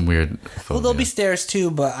don't know, some weird phobia. Well, there'll be stairs too,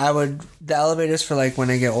 but the elevators for like when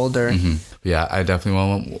I get older. Yeah, I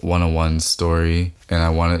definitely want a 1-story, and I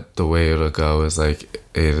want it, the way it'll go is like,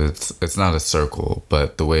 it's not a circle,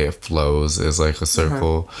 but the way it flows is like a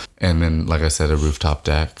circle. And then, like I said, a rooftop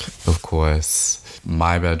deck, of course.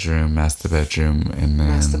 My bedroom, master bedroom, and then...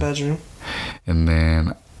 Master bedroom. And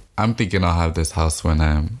then I'm thinking I'll have this house when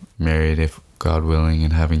I'm married, if God willing,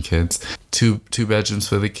 and having kids. Two bedrooms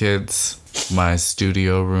for the kids. My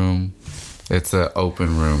studio room. It's an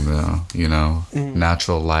open room though, you know.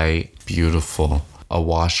 Natural light, beautiful. A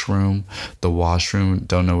washroom. The washroom,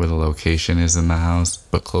 don't know where the location is in the house,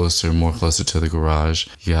 but more closer to the garage.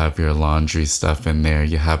 You have your laundry stuff in there.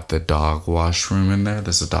 You have the dog washroom in there.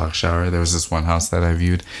 There's a dog shower. There was this one house that I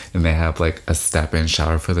viewed, and they have like a step-in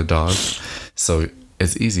shower for the dogs. So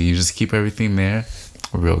it's easy. You just keep everything there.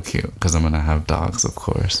 Real cute, because I'm gonna have dogs, of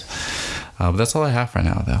course. But that's all I have for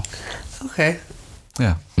now, though. Okay.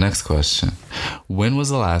 Yeah. Next question. When was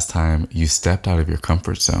the last time you stepped out of your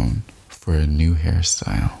comfort zone for a new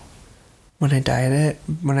hairstyle? When I dyed it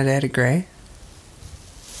gray.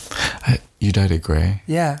 You dyed it gray?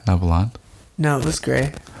 Yeah. Not blonde? No, it was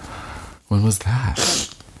gray. When was that?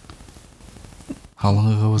 How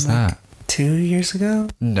long ago was that? 2 years ago?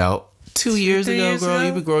 No. 2 years ago, girl. ago?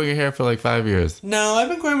 You've been growing your hair for like 5 years. No, I've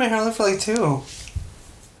been growing my hair for like 2.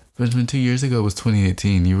 But when 2 years ago was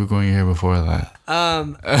 2018, you were growing your hair before that.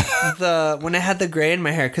 When I had the gray in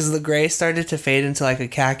my hair, because the gray started to fade into like a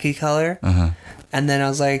khaki color. And then I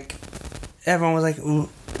was like, everyone was like, ooh,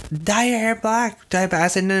 dye your hair black. Dye it black. I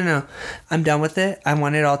said, no. I'm done with it. I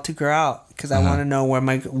want it all to grow out because I want to know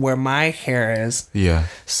where my hair is. Yeah.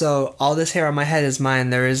 So all this hair on my head is mine.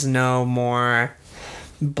 There is no more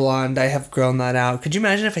blonde. I have grown that out. Could you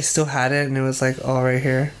imagine if I still had it and it was like all right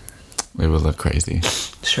here? It would look crazy.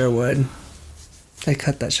 Sure would. I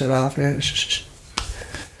cut that shit off. Yeah,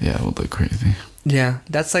 it would look crazy. Yeah,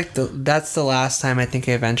 that's the last time I think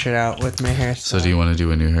I ventured out with my hair. So do you want to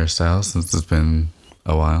do a new hairstyle since it's been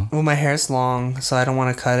a while? Well, my hair's long, so I don't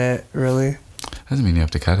want to cut it, really. Doesn't mean you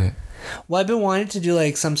have to cut it. Well, I've been wanting to do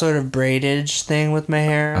like some sort of braidage thing with my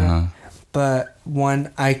hair. But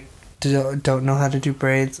one, I don't know how to do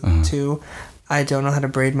braids. 2, I don't know how to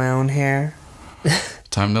braid my own hair.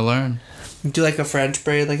 Time to learn. Do like a French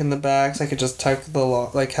braid like in the back, so I could just tuck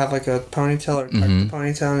like have like a ponytail or tuck the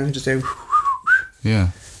ponytail and just do. Yeah,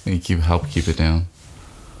 and help keep it down.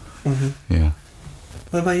 Yeah.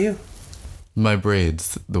 What about you? My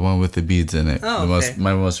braids, the one with the beads in it. Oh, okay.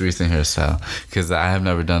 My most recent hairstyle, because I have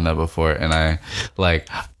never done that before, and I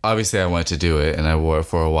obviously I wanted to do it, and I wore it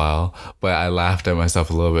for a while, but I laughed at myself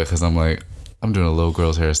a little bit because I'm like, I'm doing a little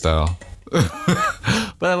girl's hairstyle,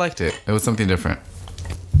 but I liked it. It was something different.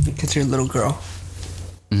 Because you're a little girl.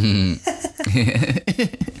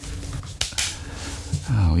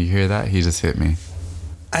 Oh, you hear that? He just hit me.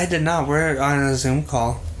 I did not. We're on a Zoom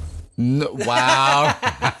call. No, wow.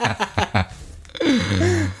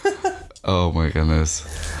 Oh my goodness.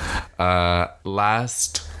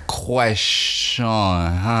 Last question,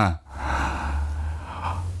 huh?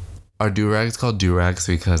 Are do-rags called do-rags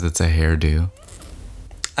because it's a hairdo?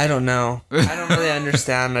 I don't know. I don't really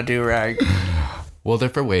understand a do-rag. Well, they're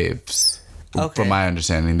for waves. Okay. From my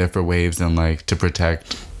understanding, they're for waves and like to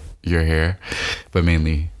protect your hair, but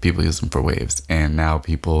mainly people use them for waves. And now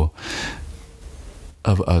people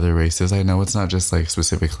of other races, I know it's not just like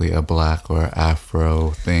specifically a black or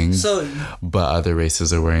Afro thing, but other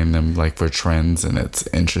races are wearing them like for trends, and it's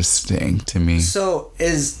interesting to me. So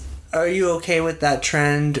are you okay with that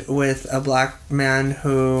trend with a black man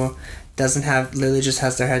who literally just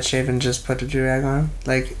has their head shaved and just put a do-rag on?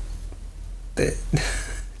 Like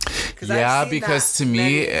yeah, because to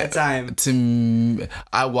me, I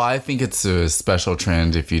think it's a special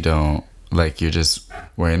trend if you don't, like, you're just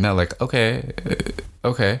wearing that, like, okay,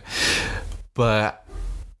 but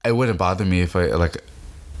it wouldn't bother me if if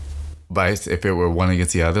it were one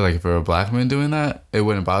against the other, like if it were a black man doing that, it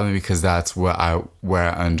wouldn't bother me because that's where I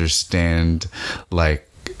understand, like,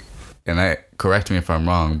 and correct me if I'm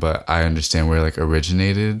wrong, but I understand where like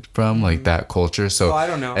originated from, like that culture. So I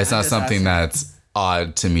don't know. It's not something that's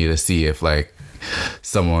odd to me to see if like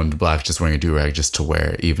someone black just wearing a do-rag just to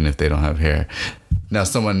wear, even if they don't have hair. Now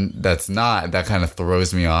someone that's not, that kind of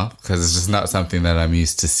throws me off because it's just not something that I'm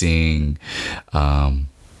used to seeing,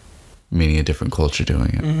 meaning a different culture doing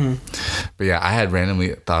it. But yeah, I had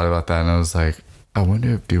randomly thought about that and I was like, I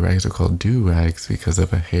wonder if do-rags are called do-rags because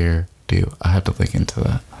of a hair do. I have to look into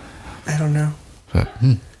that. I don't know. But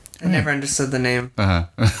I never understood the name.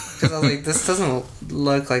 Because I was like, this doesn't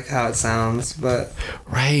look like how it sounds, but...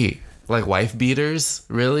 Right. Like wife beaters?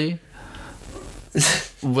 Really?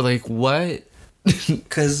 Like, what?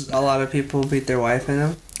 Because a lot of people beat their wife in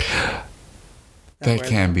them. That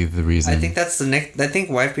can be the reason. I think that's I think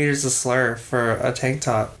wife beater is a slur for a tank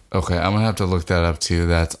top. Okay, I'm gonna have to look that up too.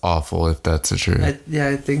 That's awful if that's the truth. I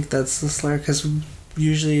think that's the slur because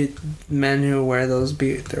usually men who wear those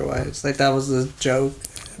beat their wives. Like that was the joke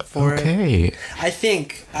for it. Okay. I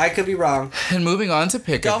think. I could be wrong. And moving on to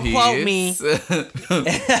Pick a Piece. Don't quote me.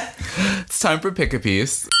 It's time for Pick a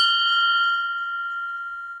Piece.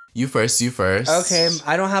 You first. Okay,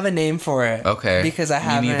 I don't have a name for it. Okay. Because I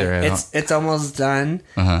haven't. Me neither. It's almost done.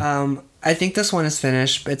 I think this one is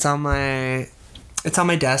finished. It's on my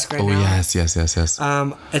desk right now. Oh yes. It's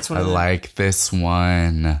one. I like this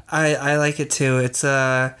one. I like it too. It's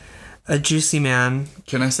a juicy man.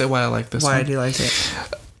 Can I say why I like this one? Why do you like it?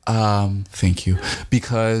 Thank you.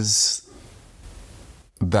 Because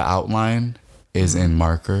the outline is in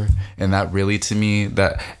marker, and that really, to me,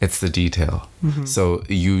 that it's the detail. So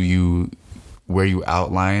you where you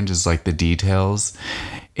outlined is like the details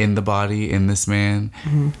in the body in this man.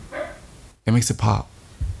 It makes it pop.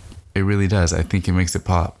 It really does. I think it makes it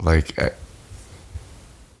pop. Like,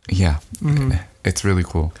 yeah, it's really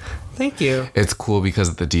cool. Thank you. It's cool because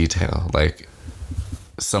of the detail. Like,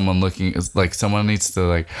 someone needs to,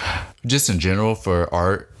 like, just in general for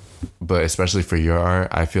art, but especially for your art,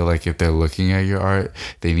 I feel like if they're looking at your art,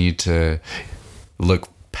 they need to look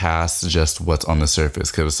past just what's on the surface.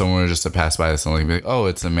 Because if someone were just to pass by this and like, be like, oh,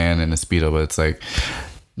 it's a man in a Speedo, but it's like,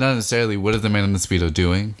 not necessarily what is the man in the Speedo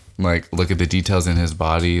doing. Like, look at the details in his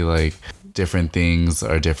body. Like, different things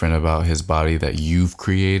are different about his body that you've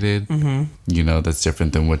created. You know, that's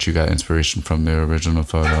different than what you got inspiration from the original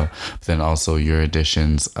photo. But then also your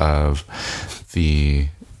additions of the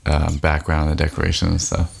background, the decoration and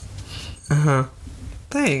stuff.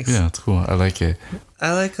 Thanks. Yeah, it's cool. I like it.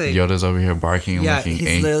 I like Yoda's over here barking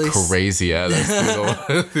and looking crazy at us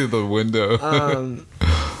through the window.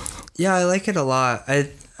 Yeah, I like it a lot.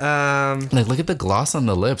 Like, look at the gloss on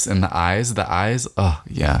the lips and the eyes. Oh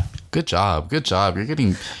yeah, good job. You're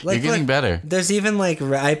getting better. There's even like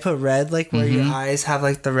I put red, like where your eyes have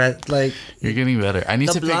like the red, like. You're getting better. I need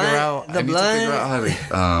to figure out how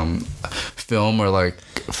to film or like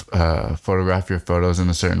photograph your photos in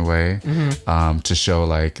a certain way to show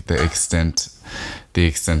like the extent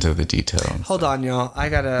of the detail. Hold on, y'all.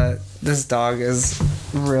 This dog is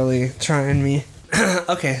really trying me.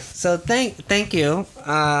 Okay, so thank you.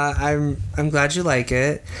 I'm glad you like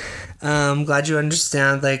it. I'm glad you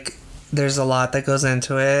understand, like, there's a lot that goes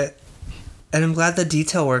into it, and I'm glad the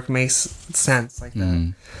detail work makes sense like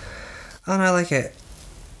that. Oh, no, I like it.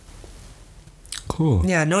 Cool.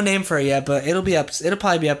 Yeah, no name for it yet, but it'll be up. It'll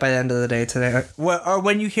probably be up by the end of the day today, or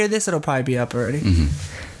when you hear this, it'll probably be up already.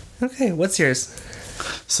 Okay, what's yours?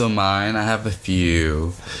 So mine, I have a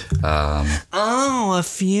few. A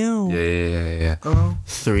few. Yeah. Oh.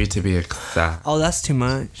 3 to be exact. Oh, that's too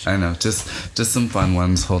much. I know. Just some fun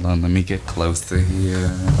ones. Hold on, let me get closer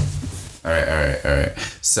here. All right.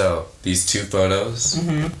 So these 2 photos.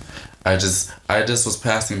 I just was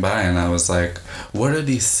passing by and I was like, what are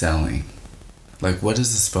these selling? Like, what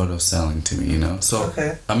is this photo selling to me? You know. So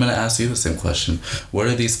okay. I'm gonna ask you the same question. What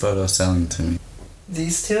are these photos selling to me?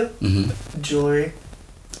 These 2? Jewelry.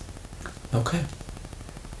 Okay.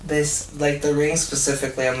 This, like, the ring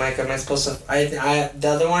specifically, I'm like, am I supposed to... the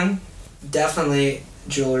other one, definitely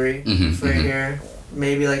jewelry for here.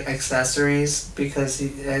 Maybe, like, accessories, because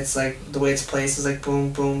it's, like, the way it's placed is, like,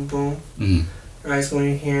 boom, boom, boom. Eyes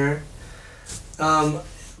going here.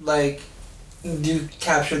 Like, you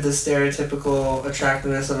captured the stereotypical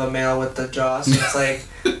attractiveness of a male with the jaw, so it's, like,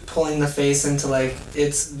 pulling the face into, like,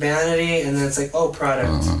 it's vanity, and then it's, like, oh,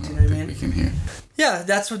 product. Do you know what I mean? We can hear. Yeah,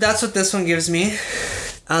 that's what this one gives me.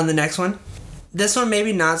 On the next one, this one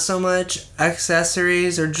maybe not so much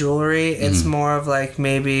accessories or jewelry. It's more of like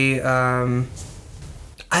maybe I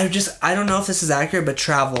don't know if this is accurate, but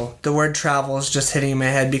travel. The word travel is just hitting in my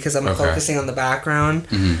head because I'm focusing on the background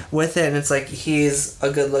with it, and it's like he's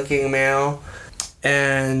a good-looking male,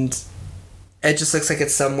 and it just looks like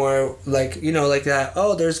it's somewhere like, you know, like that.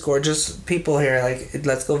 Oh, there's gorgeous people here. Like,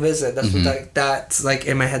 let's go visit. That's what that's like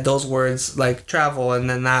in my head. Those words like travel, and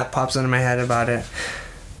then that pops into my head about it.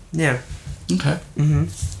 Yeah. Okay. All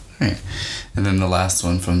right, and then the last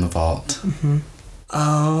one from the vault.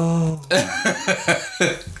 Oh. I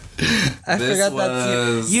forgot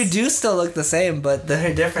that you do still look the same, but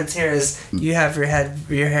the difference here is you have your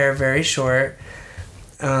hair very short.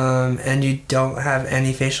 And you don't have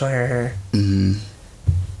any facial hair here.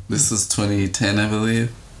 This was 2010, I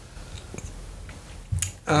believe.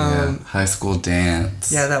 High school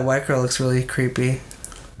dance. Yeah, that white girl looks really creepy.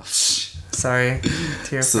 Sorry to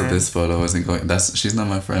your friend. This photo isn't going... She's not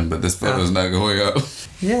my friend, but this photo's not going up.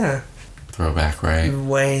 Yeah. Throwback, right?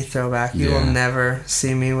 Way throwback. You will never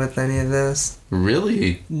see me with any of this.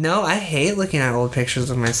 Really? No, I hate looking at old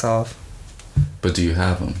pictures of myself. But do you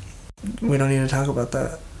have them? We don't need to talk about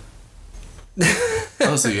that.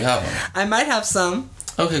 Oh, so you have them? I might have some.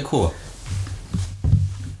 Okay, cool.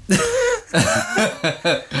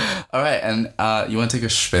 All right, and you want to take a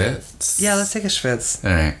schwitz? Yeah, let's take a schwitz.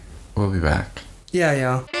 All right, we'll be back. Yeah,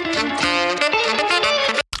 y'all.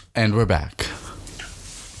 And we're back.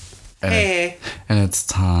 Hey. And it's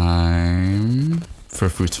time for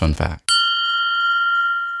Fruits Fun Fact.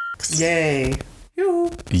 Yay. Yoo.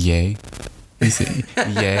 Yay.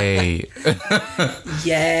 Yay.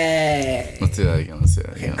 Yay. Let's do that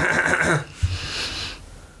again.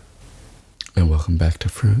 And welcome back to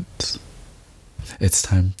Fruits. It's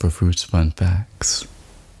time for Fruits Fun Facts.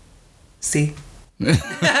 See?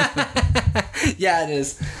 Yeah, it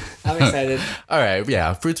is. I'm excited. All right,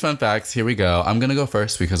 yeah. Fruits fun facts. Here we go. I'm gonna go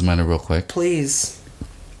first because mine are real quick. Please.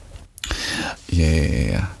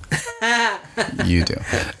 Yeah. You do.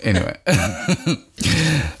 Anyway,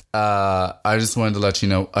 I just wanted to let you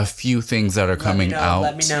know a few things that are coming out.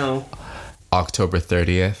 Let me know. October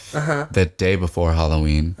 30th, the day before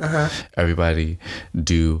Halloween. Everybody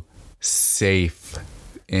do safe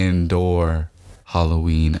indoor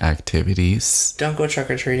Halloween activities. Don't go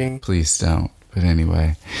trick-or-treating. Please don't. But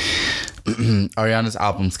anyway, Ariana's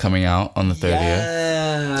album's coming out on the 30th.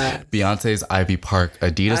 Yeah. Beyonce's Ivy Park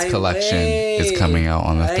Adidas collection is coming out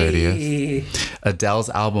on the 30th. Adele's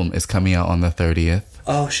album is coming out on the 30th.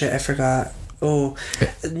 Oh shit, I forgot. Oh,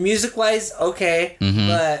 music-wise, okay,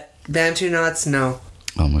 but Bantu Knots, no.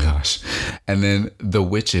 Oh my gosh. And then The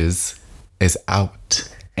Witches is out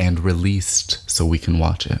and released so we can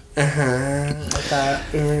watch it.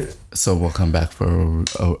 So we'll come back for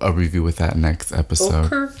a review with that next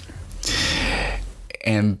episode. Okay.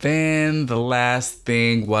 And then the last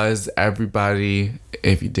thing was, everybody,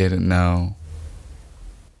 if you didn't know,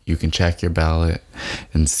 you can check your ballot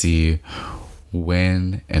and see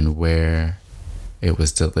when and where it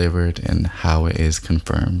was delivered and how it is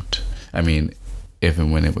confirmed. I mean, if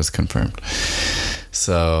and when it was confirmed.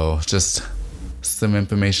 So just some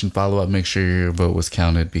information follow-up. Make sure your vote was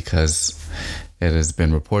counted, because it has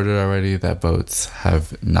been reported already that votes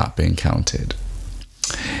have not been counted.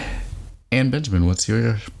 And Benjamin, what's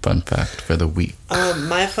your fun fact for the week?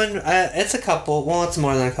 My fun, it's a couple. Well, it's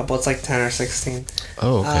more than a couple. It's like 10 or 16.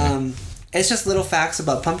 Oh, okay. It's just little facts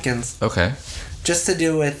about pumpkins. Okay. Just to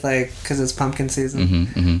do with, like, because it's pumpkin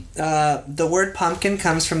season. The word pumpkin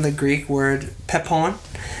comes from the Greek word pepon,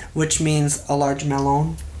 which means a large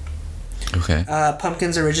melon. Okay.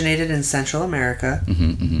 Pumpkins originated in Central America.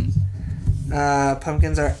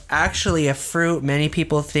 Pumpkins are actually a fruit. Many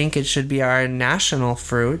people think it should be our national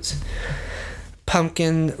fruit.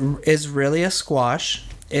 Pumpkin is really a squash.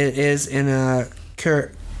 It is in a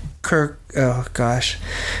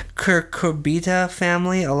Cucurbita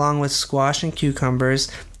family, along with squash and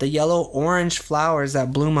cucumbers. The yellow-orange flowers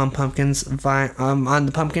that bloom on on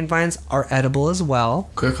the pumpkin vines are edible as well.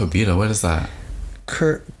 Cucurbita, what is that?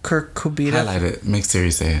 Cucurbita. Highlight it. Make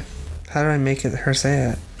Siri say it. How do I make her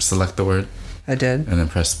say it? Select the word. I did. And then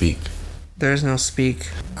press speak. There's no speak.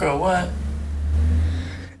 Girl, what?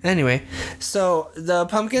 Anyway, so the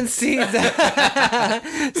pumpkin seeds.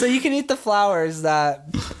 So you can eat the flowers that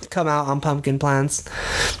come out on pumpkin plants.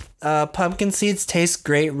 Pumpkin seeds taste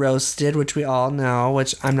great roasted, which we all know,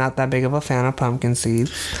 which I'm not that big of a fan of pumpkin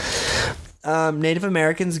seeds. Native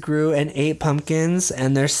Americans grew and ate pumpkins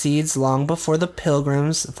and their seeds long before the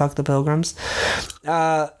Pilgrims. Fuck the Pilgrims.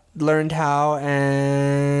 Learned how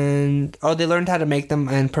they learned how to make them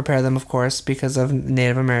and prepare them, of course, because of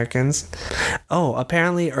Native Americans.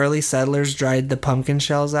 Apparently early settlers dried the pumpkin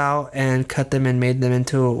shells out and cut them and made them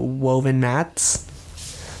into woven mats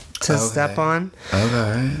to step on.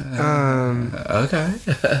 Okay.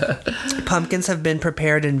 Pumpkins have been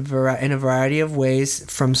prepared in a variety of ways,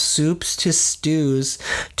 from soups to stews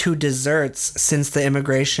to desserts, since the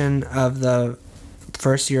immigration of the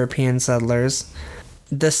first European settlers.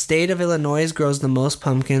 The state of Illinois grows the most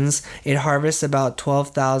pumpkins. It harvests about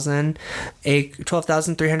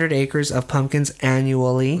 12,300 acres of pumpkins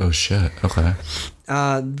annually. Oh, shit. Okay.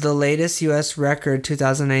 The latest U.S. record,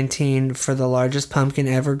 2019, for the largest pumpkin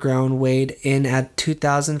ever grown weighed in at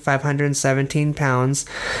 2,517 pounds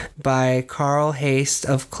by Carl Haste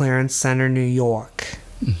of Clarence Center, New York.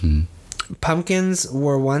 Pumpkins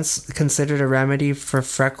were once considered a remedy for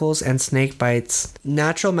freckles and snake bites.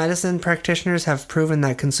 Natural medicine practitioners have proven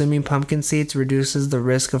that consuming pumpkin seeds reduces the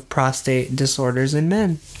risk of prostate disorders in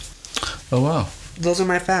men. Oh, wow. Those are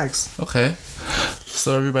my facts. Okay.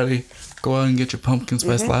 So everybody, go out and get your pumpkin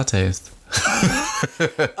spice lattes.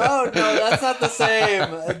 Oh, no, that's not the same.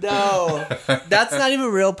 No. That's not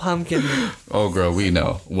even real pumpkin. Oh, girl, we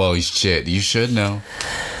know. Well, shit, you should know.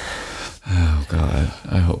 Oh, God.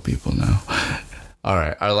 I hope people know. All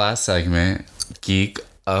right. Our last segment, Geek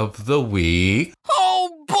of the Week.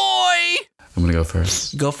 Oh, boy. I'm going to go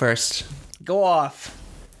first. Go first. Go off.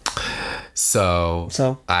 So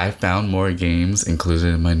I found more games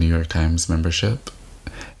included in my New York Times membership.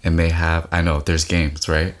 And they have, I know, there's games,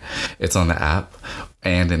 right? It's on the app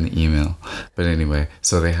and in the email. But anyway,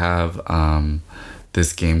 so they have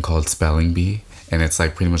this game called Spelling Bee. And it's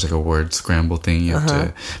like pretty much like a word scramble thing. You have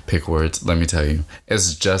to pick words. Let me tell you,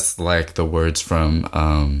 it's just like the words from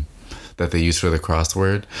that they use for the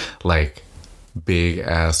crossword, like big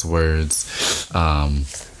ass words. But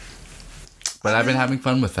I've been having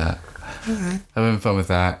fun with that. I've been fun with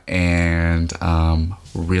that. And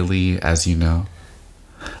really, as you know,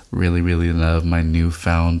 really, really love my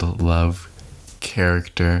newfound love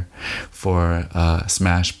character for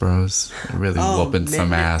Smash Bros. Really whooping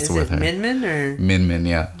some ass with her. Min Min or? Min Min,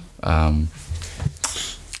 yeah.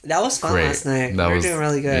 That was fun last night. We were doing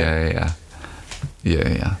really good.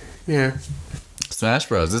 Yeah. Smash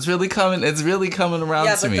Bros. It's really coming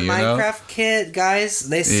around to me, you know? Yeah, but the Minecraft kid guys,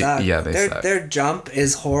 they suck. Yeah, they suck. Their jump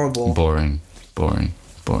is horrible. Boring.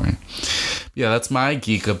 Yeah, that's my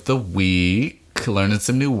geek of the week. Learning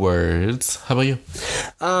some new words. How about you?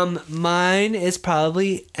 Mine is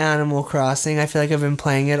probably Animal Crossing. I feel like I've been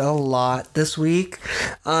playing it a lot this week.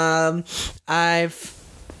 I've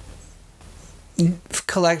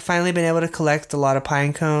finally been able to collect a lot of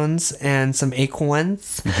pine cones and some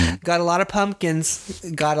acorns. Got a lot of pumpkins.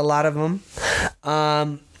 Got a lot of them.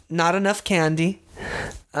 Not enough candy.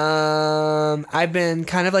 I've been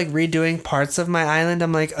kind of like redoing parts of my island.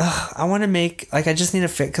 I'm like, I want to make, like, I just need to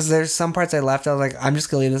fit, because there's some parts I left. I was like, I'm just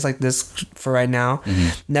gonna leave this like this for right now.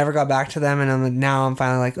 Never got back to them, and now I'm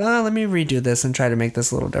finally like, let me redo this and try to make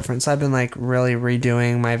this a little different. So I've been like really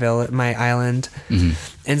redoing my island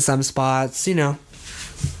in some spots, you know.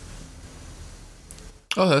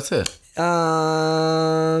 Oh, that's it.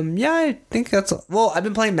 Yeah, I think that's... Well, I've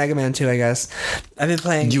been playing Mega Man 2, I guess. I've been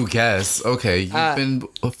playing... You guess. Okay, you've been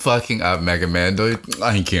fucking up Mega Man.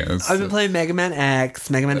 I can't. I've been playing Mega Man X,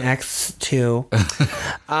 Mega Man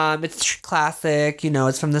X2. It's classic, you know,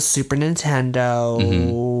 it's from the Super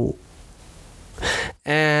Nintendo.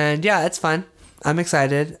 And yeah, it's fun. I'm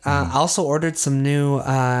excited. I also ordered some new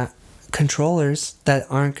controllers that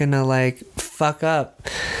aren't gonna like fuck up.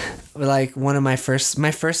 Like one of my first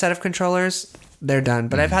set of controllers, they're done.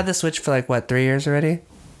 But I've had the Switch for like 3 years already?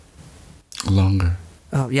 Longer.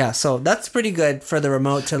 Oh yeah, so that's pretty good for the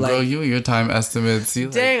remote to like. Bro, you and your time estimates.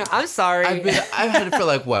 Dang, I'm sorry. I've had it for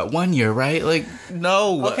like 1 year, right? Like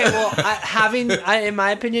no. Okay, well, in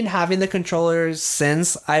my opinion, having the controllers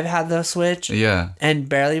since I've had the Switch, and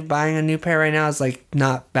barely buying a new pair right now is like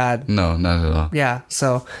not bad. No, not at all. Yeah,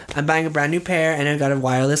 so I'm buying a brand new pair, and I got a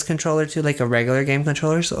wireless controller too, like a regular game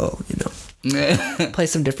controller. So you know, play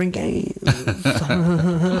some different games.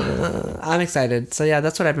 I'm excited. So yeah,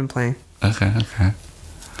 that's what I've been playing. Okay.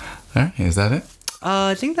 All right, is that it?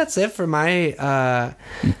 I think that's it for my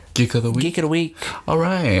Geek of the Week. Geek of the Week. All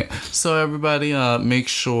right. So everybody, make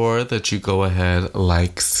sure that you go ahead,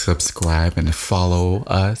 like, subscribe, and follow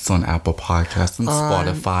us on Apple Podcasts and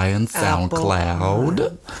Spotify and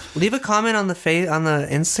SoundCloud. Leave a comment on the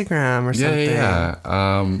Instagram or something. Yeah.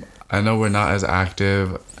 I know we're not as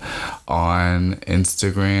active on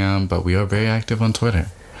Instagram, but we are very active on Twitter.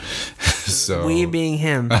 So we being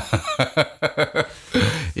him.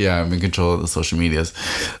 Yeah, I'm in control of the social medias.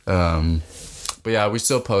 But yeah, we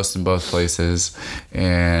still post in both places.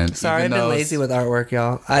 And sorry, I've been lazy with artwork,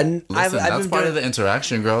 y'all. That's part of the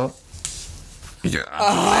interaction, girl. Yeah,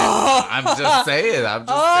 I'm just saying. Then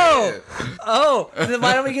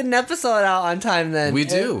why don't we get an episode out on time then? We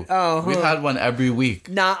do. We've had one every week.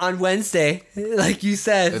 Not on Wednesday, like you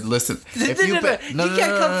said. Listen, you can't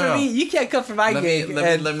come for me. You can't come for my gig.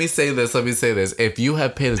 Let me say this. If you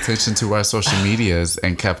had paid attention to our social medias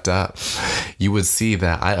and kept up, you would see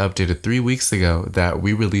that I updated 3 weeks ago that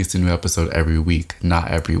we released a new episode every week, not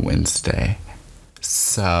every Wednesday.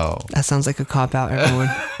 So that sounds like a cop-out, everyone.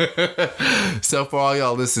 So for all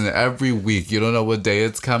y'all listening, every week, you don't know what day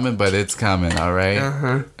it's coming, but it's coming, all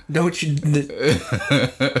right? Don't you...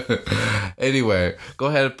 Anyway, go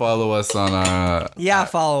ahead and follow us on our...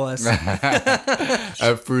 follow us.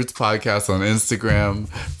 At Fruits Podcast on Instagram,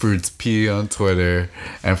 Fruits P on Twitter,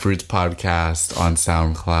 and Fruits Podcast on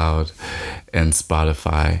SoundCloud and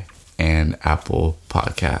Spotify and Apple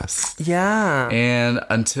Podcasts. Yeah. And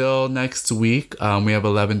until next week, we have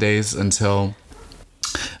 11 days until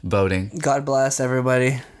voting. God bless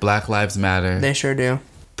everybody. Black Lives Matter. They sure do.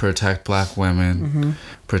 Protect Black women.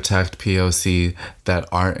 Protect POC that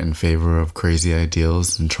aren't in favor of crazy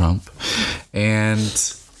ideals and Trump. And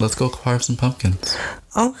let's go carve some pumpkins.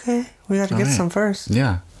 Okay. We got to get some first.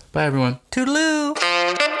 Yeah. Bye, everyone. Toodaloo.